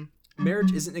train.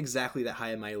 Marriage isn't exactly that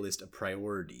high on my list of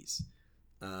priorities.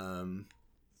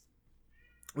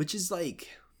 Which is like...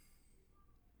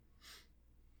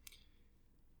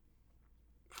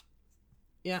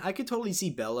 Yeah, I could totally see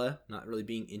Bella not really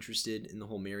being interested in the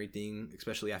whole married thing,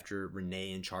 especially after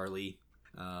Renee and Charlie.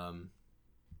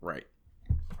 Right.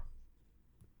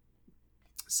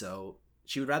 So,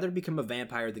 she would rather become a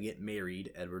vampire than get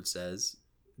married, Edward says,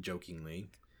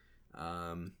 jokingly.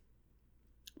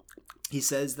 He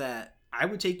says that I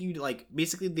would take you to, like,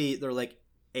 basically they're like,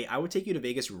 "Hey, I would take you to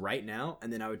Vegas right now,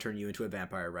 and then I would turn you into a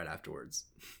vampire right afterwards."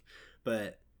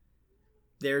 But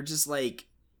they're just like,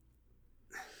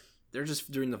 they're just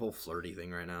doing the whole flirty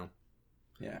thing right now.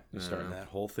 Yeah, they're starting that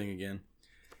whole thing again.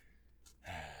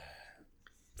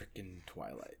 Freaking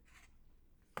Twilight.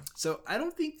 So I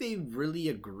don't think they really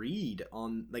agreed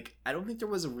on, like, I don't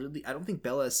think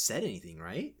Bella said anything,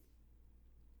 right?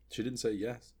 She didn't say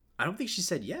yes. I don't think she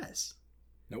said yes.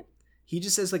 Nope. He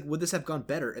just says, like, "Would this have gone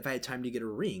better if I had time to get a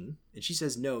ring?" And she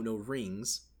says, no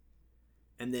rings.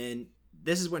 And then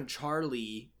this is when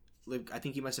Charlie, like, I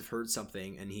think he must have heard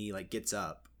something, and he, like, gets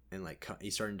up and, like,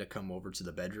 he's starting to come over to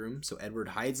the bedroom. So Edward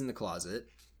hides in the closet.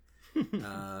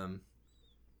 And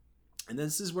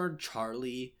this is where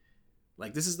Charlie,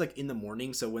 like, this is, like, in the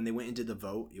morning. So when they went into the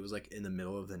vote, it was, like, in the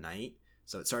middle of the night.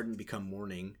 So it started to become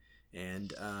morning.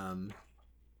 And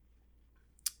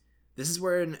this is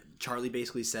where Charlie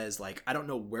basically says, like, "I don't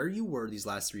know where you were these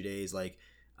last 3 days. Like,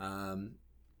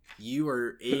 you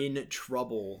are in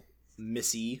trouble,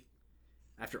 Missy,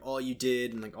 after all you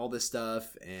did and, like, all this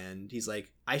stuff." And he's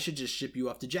like, "I should just ship you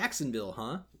off to Jacksonville,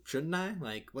 huh? Shouldn't I?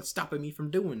 Like, what's stopping me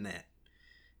from doing that?"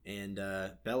 And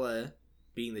Bella,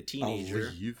 being the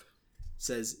teenager,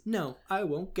 says, "No, I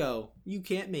won't go. You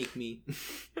can't make me."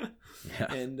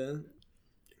 Yeah. And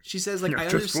she says, like,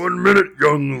 "Just 1 minute,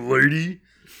 young lady."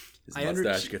 His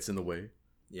mustache gets in the way.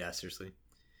 Yeah, seriously.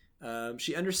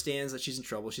 She understands that she's in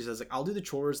trouble. She says, like, "I'll do the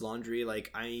chores, laundry. Like,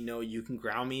 I know you can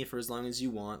ground me for as long as you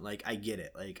want. Like, I get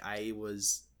it. Like, I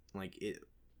was, like, it.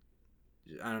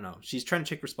 I don't know." She's trying to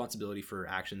take responsibility for her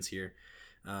actions here.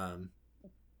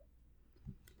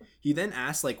 He then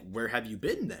asks, like, "Where have you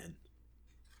been then?"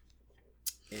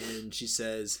 And she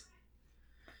says,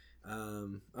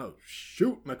 "Oh,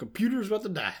 shoot, my computer's about to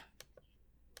die."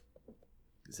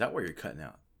 Is that where you're cutting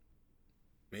out?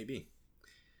 Maybe.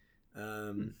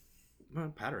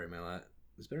 Battery in my lap.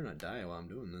 This better not die while I'm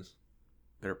doing this.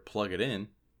 Better plug it in.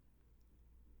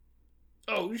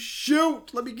 Oh,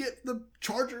 shoot! Let me get the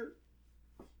charger.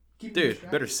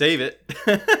 Dude, better save it.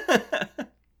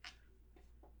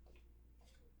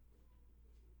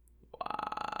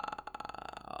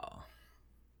 Wow.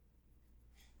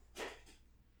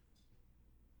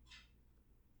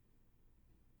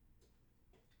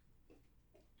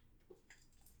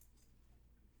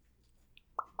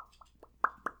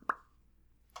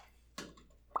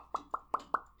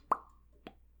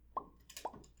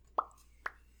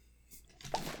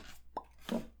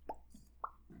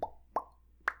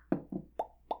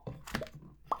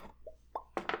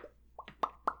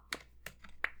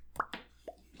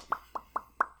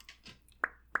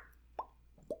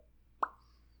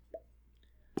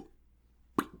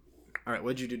 All right,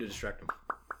 what'd you do to distract him?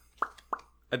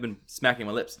 I've been smacking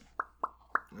my lips.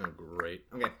 Oh, great.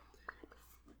 Okay.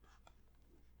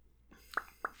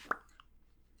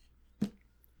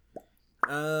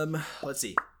 Let's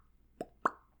see.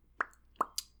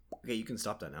 Okay, you can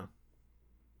stop that now.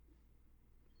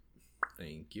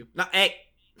 Thank you. No, hey!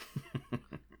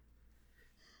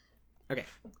 Okay,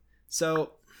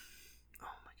 so... Oh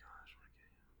my gosh.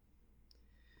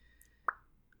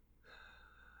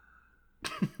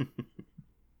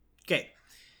 Okay.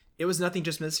 It was nothing,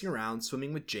 just messing around,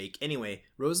 swimming with Jake. Anyway,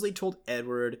 Rosalie told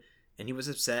Edward, and he was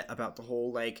upset about the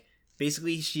whole, like...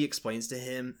 Basically, she explains to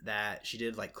him that she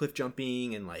did, like, cliff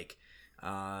jumping and, like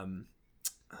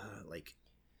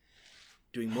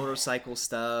doing motorcycle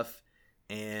stuff,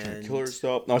 and... Killer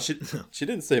stuff. No, she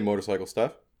didn't say motorcycle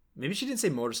stuff. Maybe she didn't say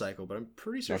motorcycle, but I'm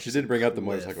pretty sure No, she didn't bring up the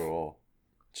motorcycle at all.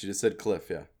 She just said cliff,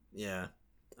 yeah.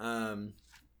 Yeah.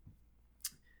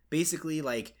 Basically,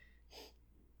 like,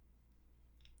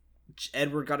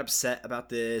 Edward got upset about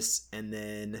this, and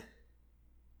then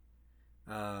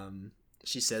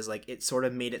she says, like, it sort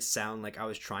of made it sound like I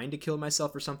was trying to kill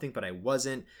myself or something, but I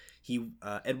wasn't.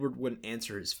 Edward wouldn't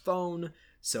answer his phone,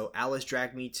 so Alice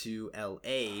dragged me to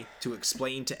LA to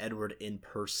explain to Edward in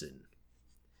person.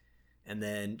 And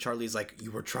then Charlie's like, you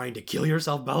were trying to kill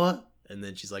yourself, Bella? And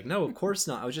then she's like, no, of course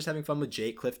not. I was just having fun with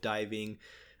Jake, cliff diving.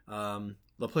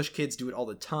 La Push kids do it all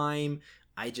the time.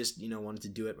 I just, wanted to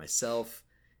do it myself.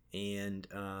 And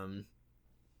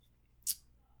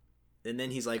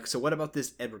then he's like, so what about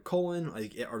this Edward Cullen?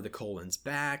 Like, are the Cullens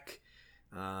back?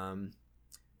 And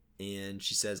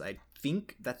she says, I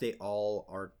think that they all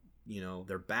are,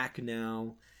 they're back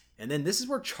now. And then this is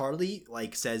where Charlie,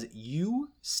 like, says,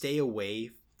 you stay away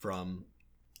from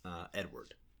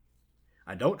Edward.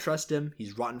 I don't trust him.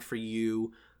 He's rotten for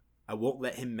you. I won't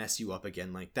let him mess you up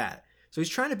again like that. So he's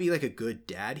trying to be like a good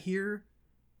dad here.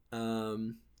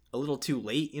 A little too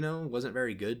late, wasn't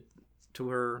very good to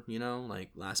her, like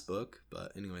last book.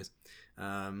 But anyways,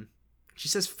 she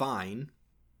says fine.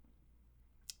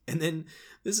 And then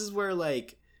this is where,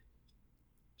 like,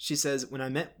 she says, when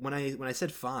I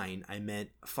said fine, I meant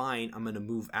fine, I'm gonna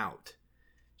move out.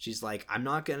 She's like,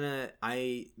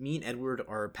 me and Edward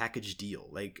are a package deal.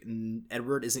 Like,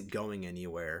 Edward isn't going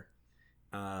anywhere.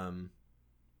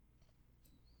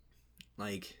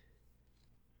 Like,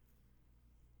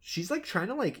 she's like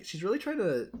she's really trying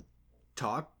to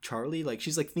talk Charlie. Like,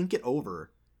 she's like, think it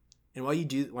over. And while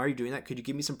you're doing that, could you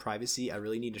give me some privacy? I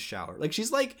really need a shower. Like,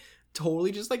 she's like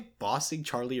totally just like bossing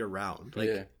Charlie around. Like,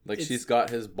 yeah, like she's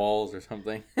got his balls or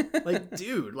something. Like,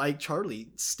 dude, like,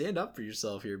 Charlie, stand up for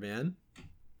yourself here, man.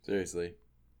 Seriously.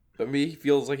 But he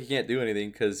feels like he can't do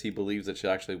anything because he believes that she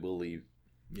actually will leave.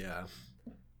 Yeah.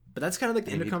 But that's kind of like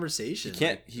the end of conversation.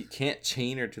 He can't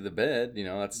chain her to the bed,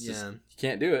 that's just, he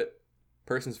can't do it.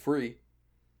 Person's free.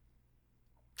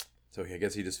 So I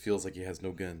guess he just feels like he has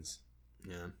no guns.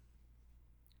 Yeah.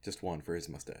 Just one for his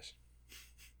mustache.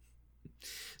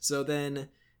 So then,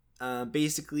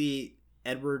 basically,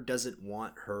 Edward doesn't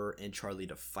want her and Charlie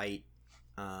to fight.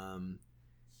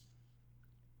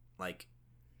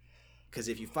 Because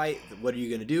if you fight, what are you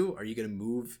going to do? Are you going to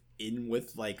move in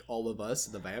with, like, all of us,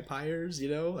 the vampires,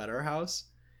 at our house?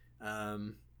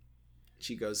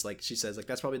 She says, like,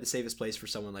 that's probably the safest place for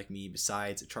someone like me.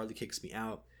 Besides, if Charlie kicks me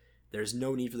out, there's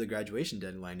no need for the graduation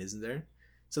deadline, isn't there?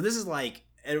 So this is like,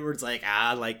 Edward's like,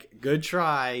 good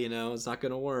try, it's not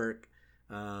going to work.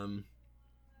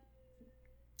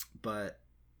 But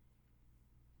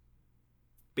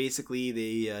basically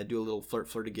they do a little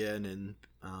flirt again, and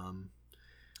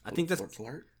I think that's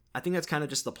kind of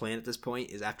just the plan at this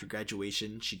point. Is after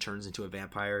graduation she turns into a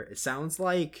vampire. It sounds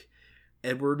like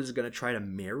Edward is going to try to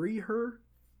marry her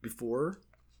before,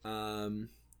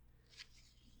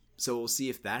 so we'll see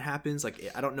if that happens.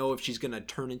 Like, I don't know if she's going to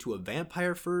turn into a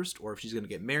vampire first, or if she's going to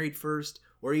get married first,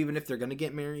 or even if they're going to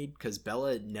get married, because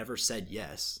Bella never said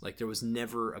yes. Like, there was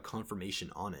never a confirmation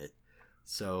on it.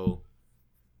 So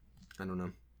I don't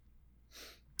know.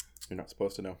 You're not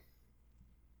supposed to know.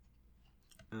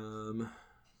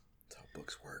 That's how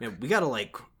books work. Man, we gotta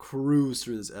like cruise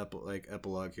through this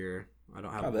epilogue here. I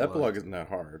don't have. The epilogue isn't that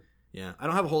hard. Yeah, I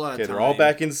don't have a whole lot of time. They're all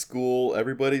back in school.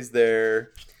 Everybody's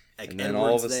there, like, and then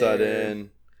all of a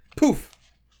sudden, poof,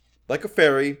 like a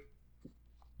fairy.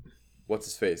 What's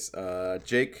his face?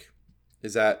 Jake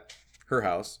is at her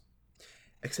house,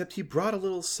 except he brought a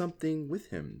little something with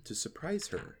him to surprise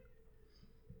her.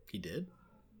 He did?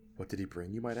 What did he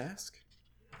bring, you might ask?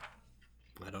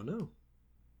 I don't know.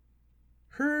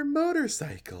 Her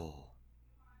motorcycle.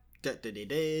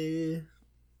 Da-da-da-da.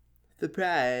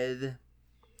 Surprise.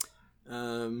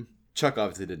 Chuck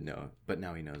obviously didn't know, but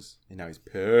now he knows. And now he's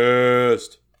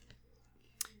pissed.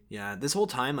 Yeah, this whole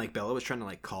time, like, Bella was trying to,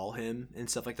 like, call him and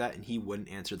stuff like that, and he wouldn't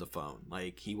answer the phone.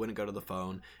 Like, he wouldn't go to the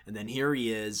phone. And then here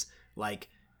he is, like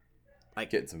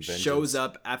Getting some vengeance. shows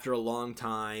up after a long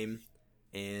time,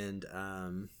 and,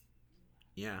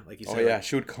 yeah, like you said. Oh, yeah,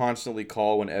 she would constantly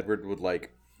call when Edward would,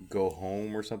 like, go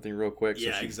home or something real quick. So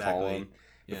Yeah, she'd exactly. call him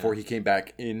Yeah. before he came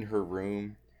back in her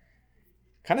room.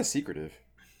 Kind of secretive.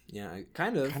 Yeah,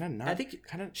 kind of. Kind of not. I think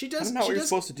kind of. she does- Kinda not she what you're does-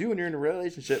 supposed to do when you're in a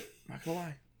relationship. Not gonna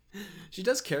lie. She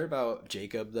does care about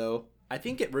Jacob, though. I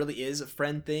think it really is a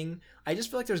friend thing. I just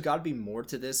feel like there's got to be more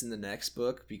to this in the next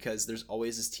book because there's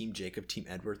always this Team Jacob, Team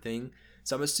Edward thing.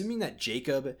 So I'm assuming that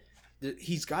Jacob,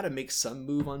 he's got to make some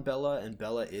move on Bella, and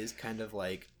Bella is kind of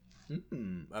like,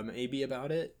 maybe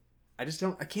about it. I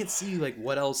can't see, like,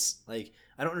 what else, like,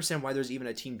 I don't understand why there's even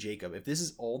a Team Jacob. If this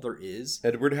is all there is,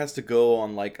 Edward has to go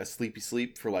on, like, a sleepy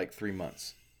sleep for, like, 3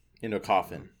 months in a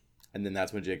coffin. And then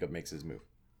that's when Jacob makes his move.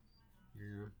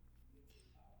 yeah,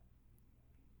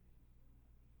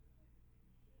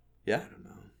 Yeah?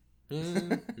 I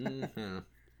don't know.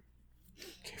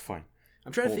 Okay, fine.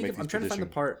 I'm trying to Won't think. make I'm these trying to find the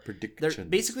part. predictions.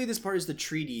 Basically, this part is the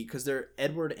treaty because they're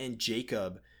Edward and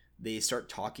Jacob. They start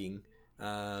talking,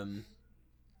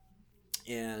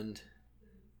 and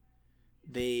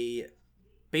they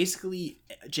basically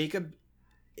Jacob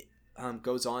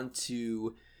goes on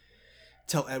to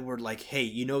tell Edward, like, hey,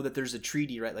 you know that there's a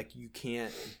treaty, right? Like, you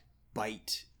can't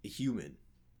bite a human.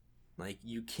 Like,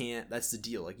 you can't. That's the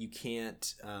deal. Like, you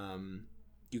can't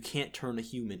turn a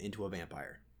human into a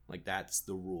vampire. Like, that's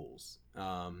the rules.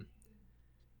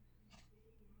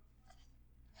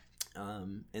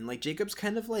 And like Jacob's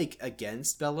kind of like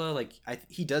against Bella. Like,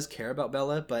 he does care about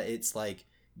Bella, but it's like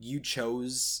you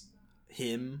chose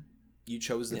him. You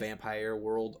chose the vampire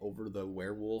world over the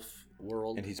werewolf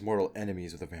world. And he's mortal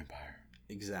enemies with a vampire.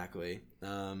 Exactly.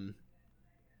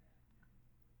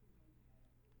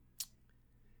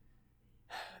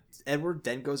 Edward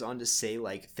then goes on to say,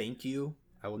 like, thank you.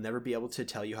 I will never be able to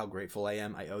tell you how grateful I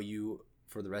am. I owe you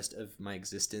for the rest of my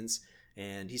existence.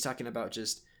 And he's talking about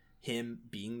just him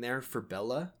being there for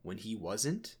Bella when he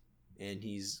wasn't. And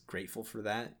he's grateful for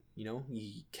that. You know,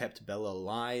 he kept Bella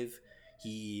alive.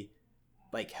 He,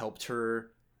 like, helped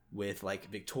her with,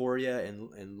 like, Victoria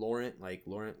and Laurent. Like,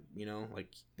 Laurent, you know,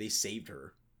 like, they saved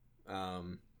her.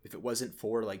 If it wasn't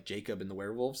for, like, Jacob and the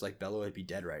werewolves, like, Bella would be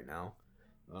dead right now.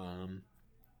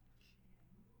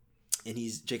 And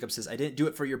Jacob says, I didn't do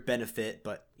it for your benefit,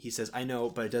 but he says, I know,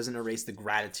 but it doesn't erase the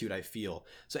gratitude I feel.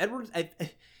 So Edward,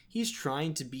 he's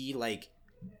trying to be, like,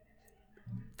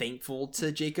 thankful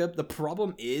to Jacob. The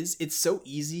problem is, it's so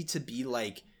easy to be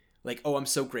like, oh, I'm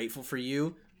so grateful for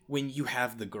you when you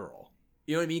have the girl.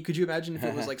 You know what I mean? Could you imagine if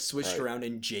it was, like, switched Right. around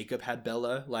and Jacob had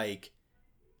Bella? Like,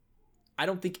 I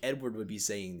don't think Edward would be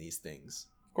saying these things.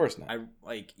 Of course not.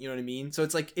 You know what I mean? So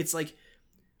it's like,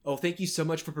 oh, thank you so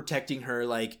much for protecting her,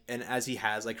 like, and as he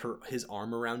has, like, his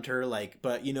arm around her, like,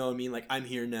 but, you know what I mean, like, I'm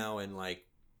here now, and, like,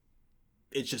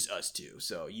 it's just us two,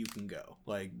 so you can go,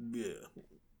 like, ugh.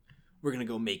 We're gonna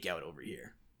go make out over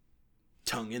here,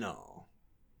 tongue and all.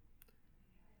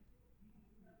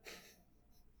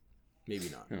 Maybe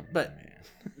not, Oh, but man.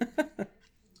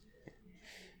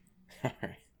 All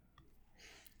right.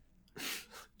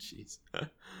 jeez.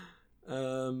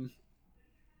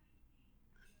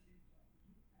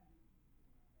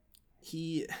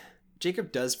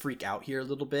 Jacob does freak out here a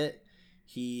little bit.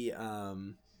 He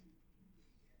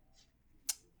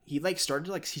like starts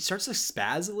to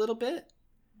spaz a little bit.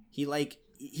 He like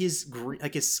his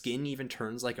skin even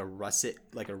turns like a russet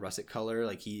color.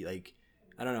 Like he like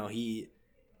I don't know,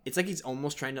 it's like he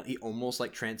almost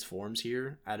like transforms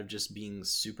here out of just being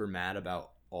super mad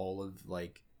about all of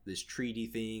like this treaty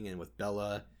thing and with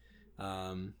Bella.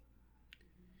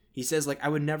 He says, like, I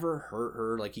would never hurt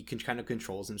her. Like, he kind of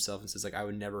controls himself and says, like, I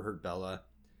would never hurt Bella.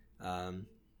 And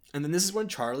then this is when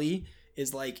Charlie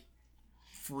is, like,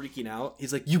 freaking out.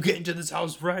 He's like, you get into this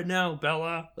house right now,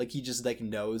 Bella. Like, he just, like,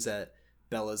 knows that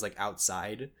Bella's, like,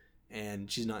 outside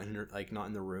and she's not in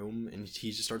the room. And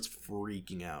he just starts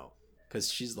freaking out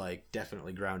because she's, like,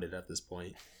 definitely grounded at this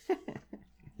point.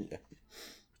 Yeah.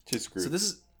 She's screwed. So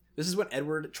this is when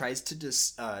Edward tries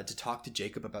to talk to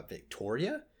Jacob about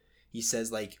Victoria. He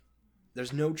says, like,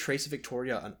 there's no trace of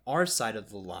Victoria on our side of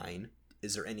the line.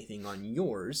 Is there anything on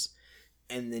yours?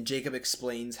 And then Jacob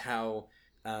explains how,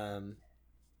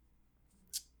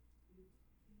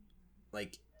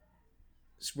 like,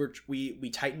 we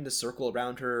tightened the circle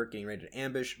around her, getting ready to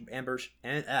ambush her.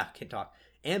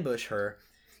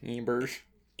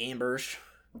 Ambush.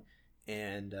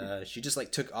 And she just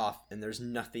like took off, and there's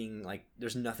nothing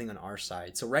on our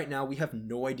side. So right now we have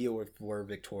no idea where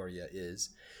Victoria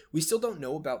is. We still don't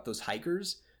know about those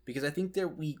hikers. because I think there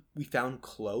we found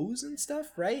clothes and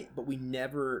stuff, right? But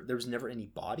there was never any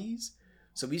bodies,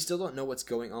 so we still don't know what's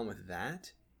going on with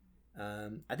that.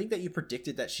 I think that you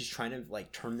predicted that she's trying to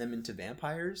like turn them into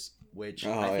vampires, which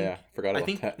forgot about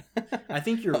that. I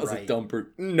think you're that was right. a dumb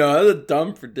no, that was a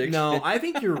dumb prediction. No, I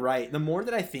think you're right. The more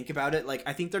that I think about it, like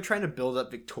I think they're trying to build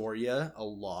up Victoria a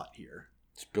lot here.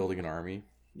 Just building an army.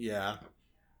 Yeah.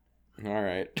 All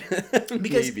right.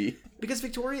 Because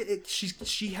Victoria,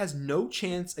 she has no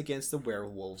chance against the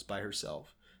werewolves by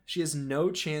herself. She has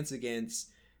no chance against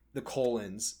the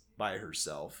Cullens by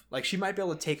herself. Like she might be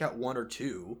able to take out one or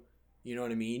two, you know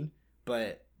what I mean?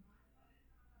 But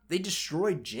they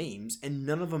destroyed James, and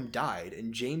none of them died,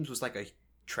 and James was like a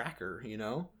tracker, you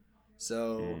know.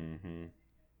 So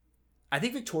I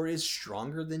think Victoria is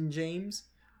stronger than James,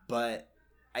 but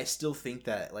I still think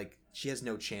that like she has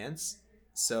no chance.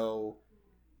 So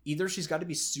either she's got to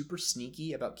be super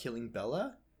sneaky about killing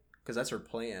Bella, because that's her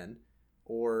plan,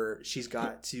 or she's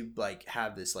got to like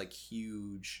have this like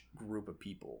huge group of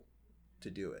people to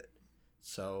do it.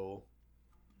 So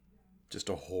just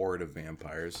a horde of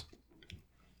vampires.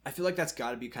 I feel like that's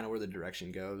got to be kind of where the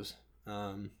direction goes.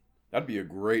 That'd be a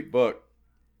great book.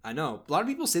 I know. A lot of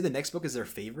people say the next book is their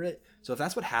favorite. So if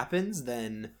that's what happens,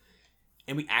 then,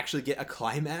 and we actually get a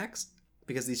climax,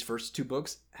 because these first two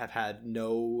books have had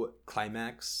no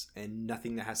climax and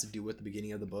nothing that has to do with the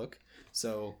beginning of the book.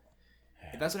 So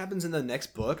if that's what happens in the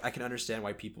next book, I can understand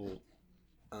why people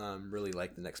really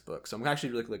like the next book. So I'm actually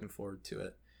really looking forward to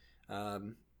it.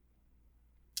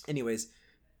 Anyways,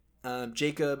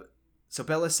 Jacob... So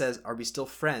Bella says, "Are we still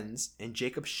friends?" And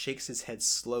Jacob shakes his head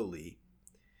slowly.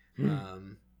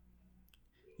 You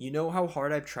know how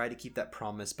hard I've tried to keep that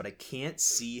promise, but I can't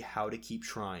see how to keep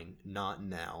trying. Not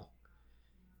now.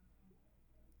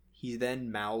 He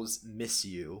then mouths, "Miss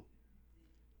you."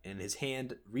 And his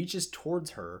hand reaches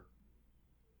towards her.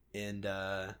 And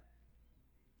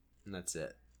that's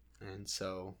it. And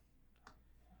so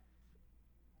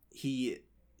she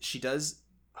does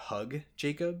hug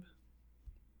Jacob,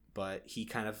 but he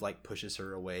kind of like pushes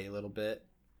her away a little bit.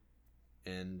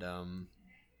 And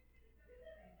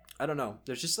I don't know,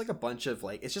 there's just like a bunch of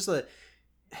like, it's just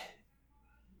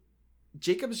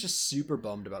Jacob is just super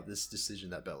bummed about this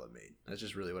decision that Bella made. That's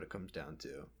just really what it comes down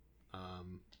to.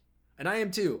 And I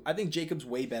am too. I think Jacob's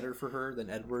way better for her than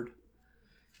Edward.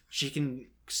 She can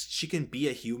be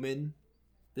a human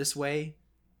this way.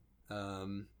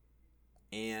 And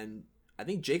I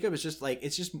think Jacob is just like,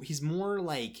 he's more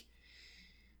like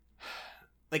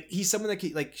he's someone that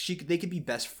could, like, they could be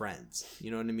best friends.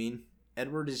 You know what I mean?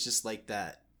 Edward is just like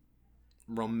that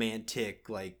romantic,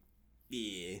 like,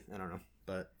 I don't know,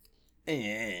 but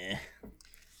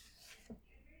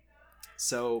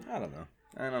so I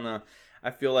don't know.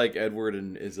 I feel like Edward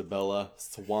and Isabella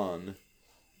Swan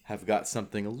have got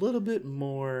something a little bit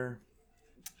more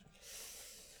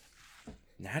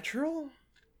natural.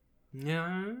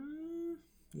 Yeah.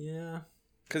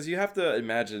 Because you have to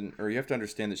imagine, or you have to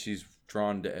understand that she's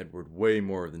drawn to Edward way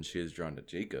more than she is drawn to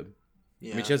Jacob.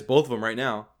 Yeah. I mean, she has both of them right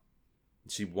now.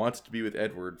 She wants to be with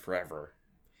Edward forever.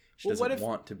 She doesn't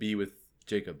want to be with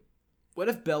Jacob. What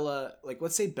if Bella, like,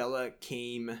 let's say Bella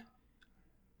came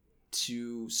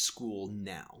to school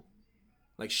now.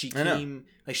 She came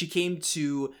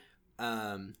to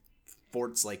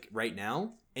Forts, like, right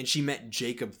now, and she met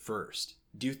Jacob first.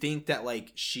 Do you think that,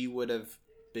 like, she would have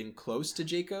been close to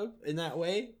Jacob in that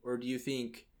way? Or do you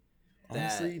think that...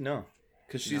 Honestly, no.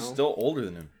 Because she's still older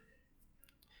than him.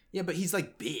 Yeah, but he's,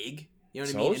 like, big. You know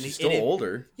what I mean? She's still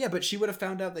older. Yeah, but she would have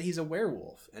found out that he's a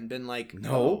werewolf and been like...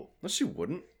 No, she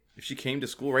wouldn't. If she came to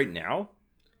school right now?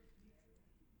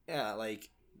 Yeah, like...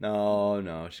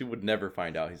 No, she would never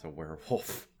find out he's a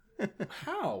werewolf.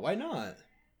 How? Why not?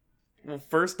 Well,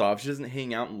 first off, she doesn't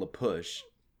hang out in La Push.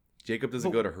 Jacob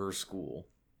doesn't go to her school.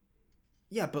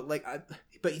 Yeah, but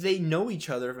but they know each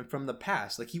other from the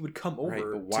past. Like, he would come over. Right,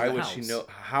 but why would she know?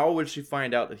 How would she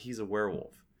find out that he's a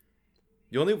werewolf?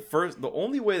 The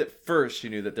only way that first she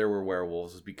knew that there were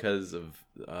werewolves was because of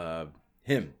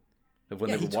him, of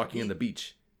when they were walking on the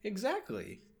beach.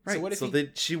 Exactly. Right.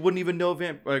 She wouldn't even know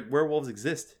werewolves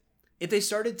exist. If they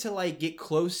started to like get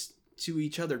close to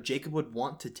each other, Jacob would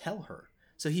want to tell her.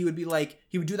 So he would be like,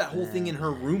 he would do that whole thing in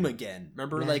her room again.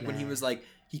 Remember, when he was like,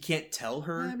 he can't tell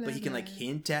her, but he can like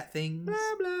hint at things.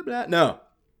 Blah blah blah.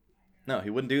 No,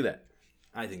 he wouldn't do that.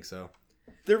 I think so.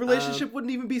 Their relationship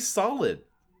wouldn't even be solid.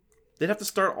 They'd have to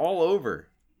start all over.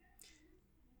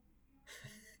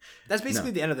 That's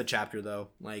basically the end of the chapter, though.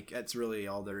 Like, that's really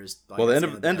all there is. Like, well, the end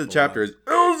of the chapter is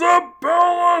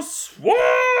Isabella Swan.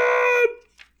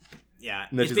 Yeah,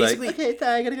 and then she's like, "Okay,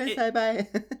 sorry, I gotta go. Bye."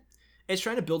 It's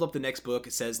trying to build up the next book.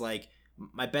 It says like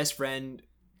my best friend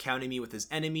counting me with his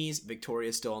enemies.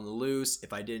 Victoria's still on the loose.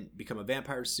 If I didn't become a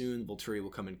vampire soon, Volturi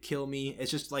will come and kill me. It's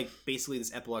just like basically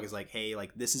this epilogue is like, hey,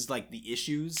 like this is like the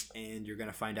issues, and you're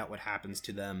gonna find out what happens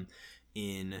to them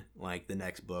in like the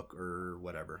next book or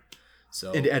whatever.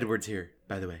 So And Edward's here,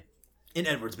 by the way. And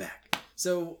Edward's back.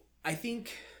 So I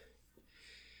think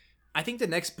the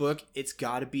next book, it's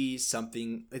got to be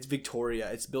something. It's Victoria.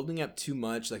 It's building up too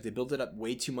much. Like they built it up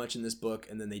way too much in this book,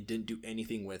 and then they didn't do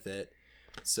anything with it.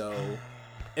 So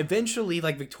eventually,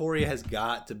 like Victoria has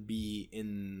got to be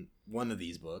in one of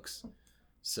these books.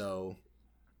 So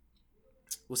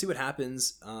we'll see what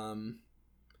happens.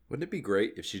 Wouldn't it be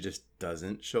great if she just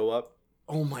doesn't show up?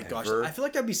 Oh my gosh, Ever? I feel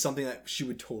like that'd be something that she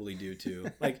would totally do too.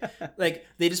 Like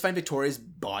they just find Victoria's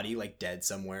body like dead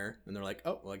somewhere, and they're like,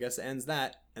 oh, well, I guess it ends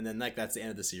that, and then like that's the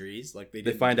end of the series. Like they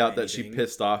Find do out that she anything.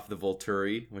 pissed off the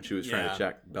Volturi when she was trying Yeah. to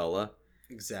check Bella.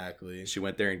 Exactly. She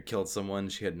went there and killed someone.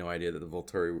 She had no idea that the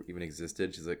Volturi even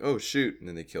existed. She's like, oh shoot, and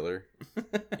then they kill her.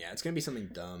 Yeah, it's gonna be something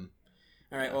dumb.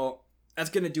 All right, well,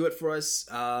 that's gonna do it for us.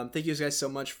 Thank you guys so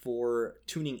much for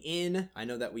tuning in. I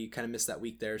know that we kind of missed that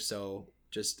week there, so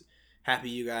just happy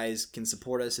you guys can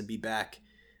support us and be back.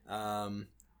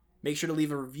 Make sure to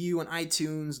leave a review on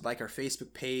iTunes, like our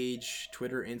Facebook page,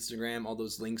 Twitter, Instagram. All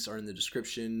those links are in the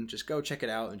description. Just go check it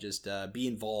out and just be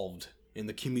involved in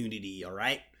the community. All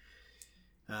right.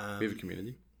 We have a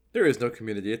community. There is no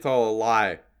community. It's all a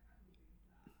lie.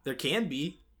 There can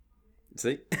be.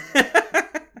 See?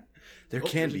 There Oh,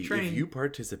 can there's a be train. if you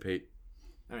participate.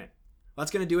 All right. Well,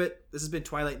 that's gonna do it. This has been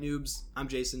Twilight Noobs. I'm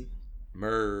Jason.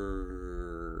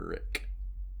 Merrick.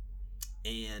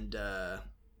 And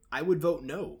I would vote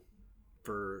no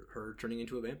for her turning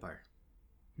into a vampire.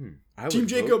 I Team would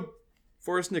vote Jacob.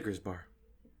 for a Snickers bar.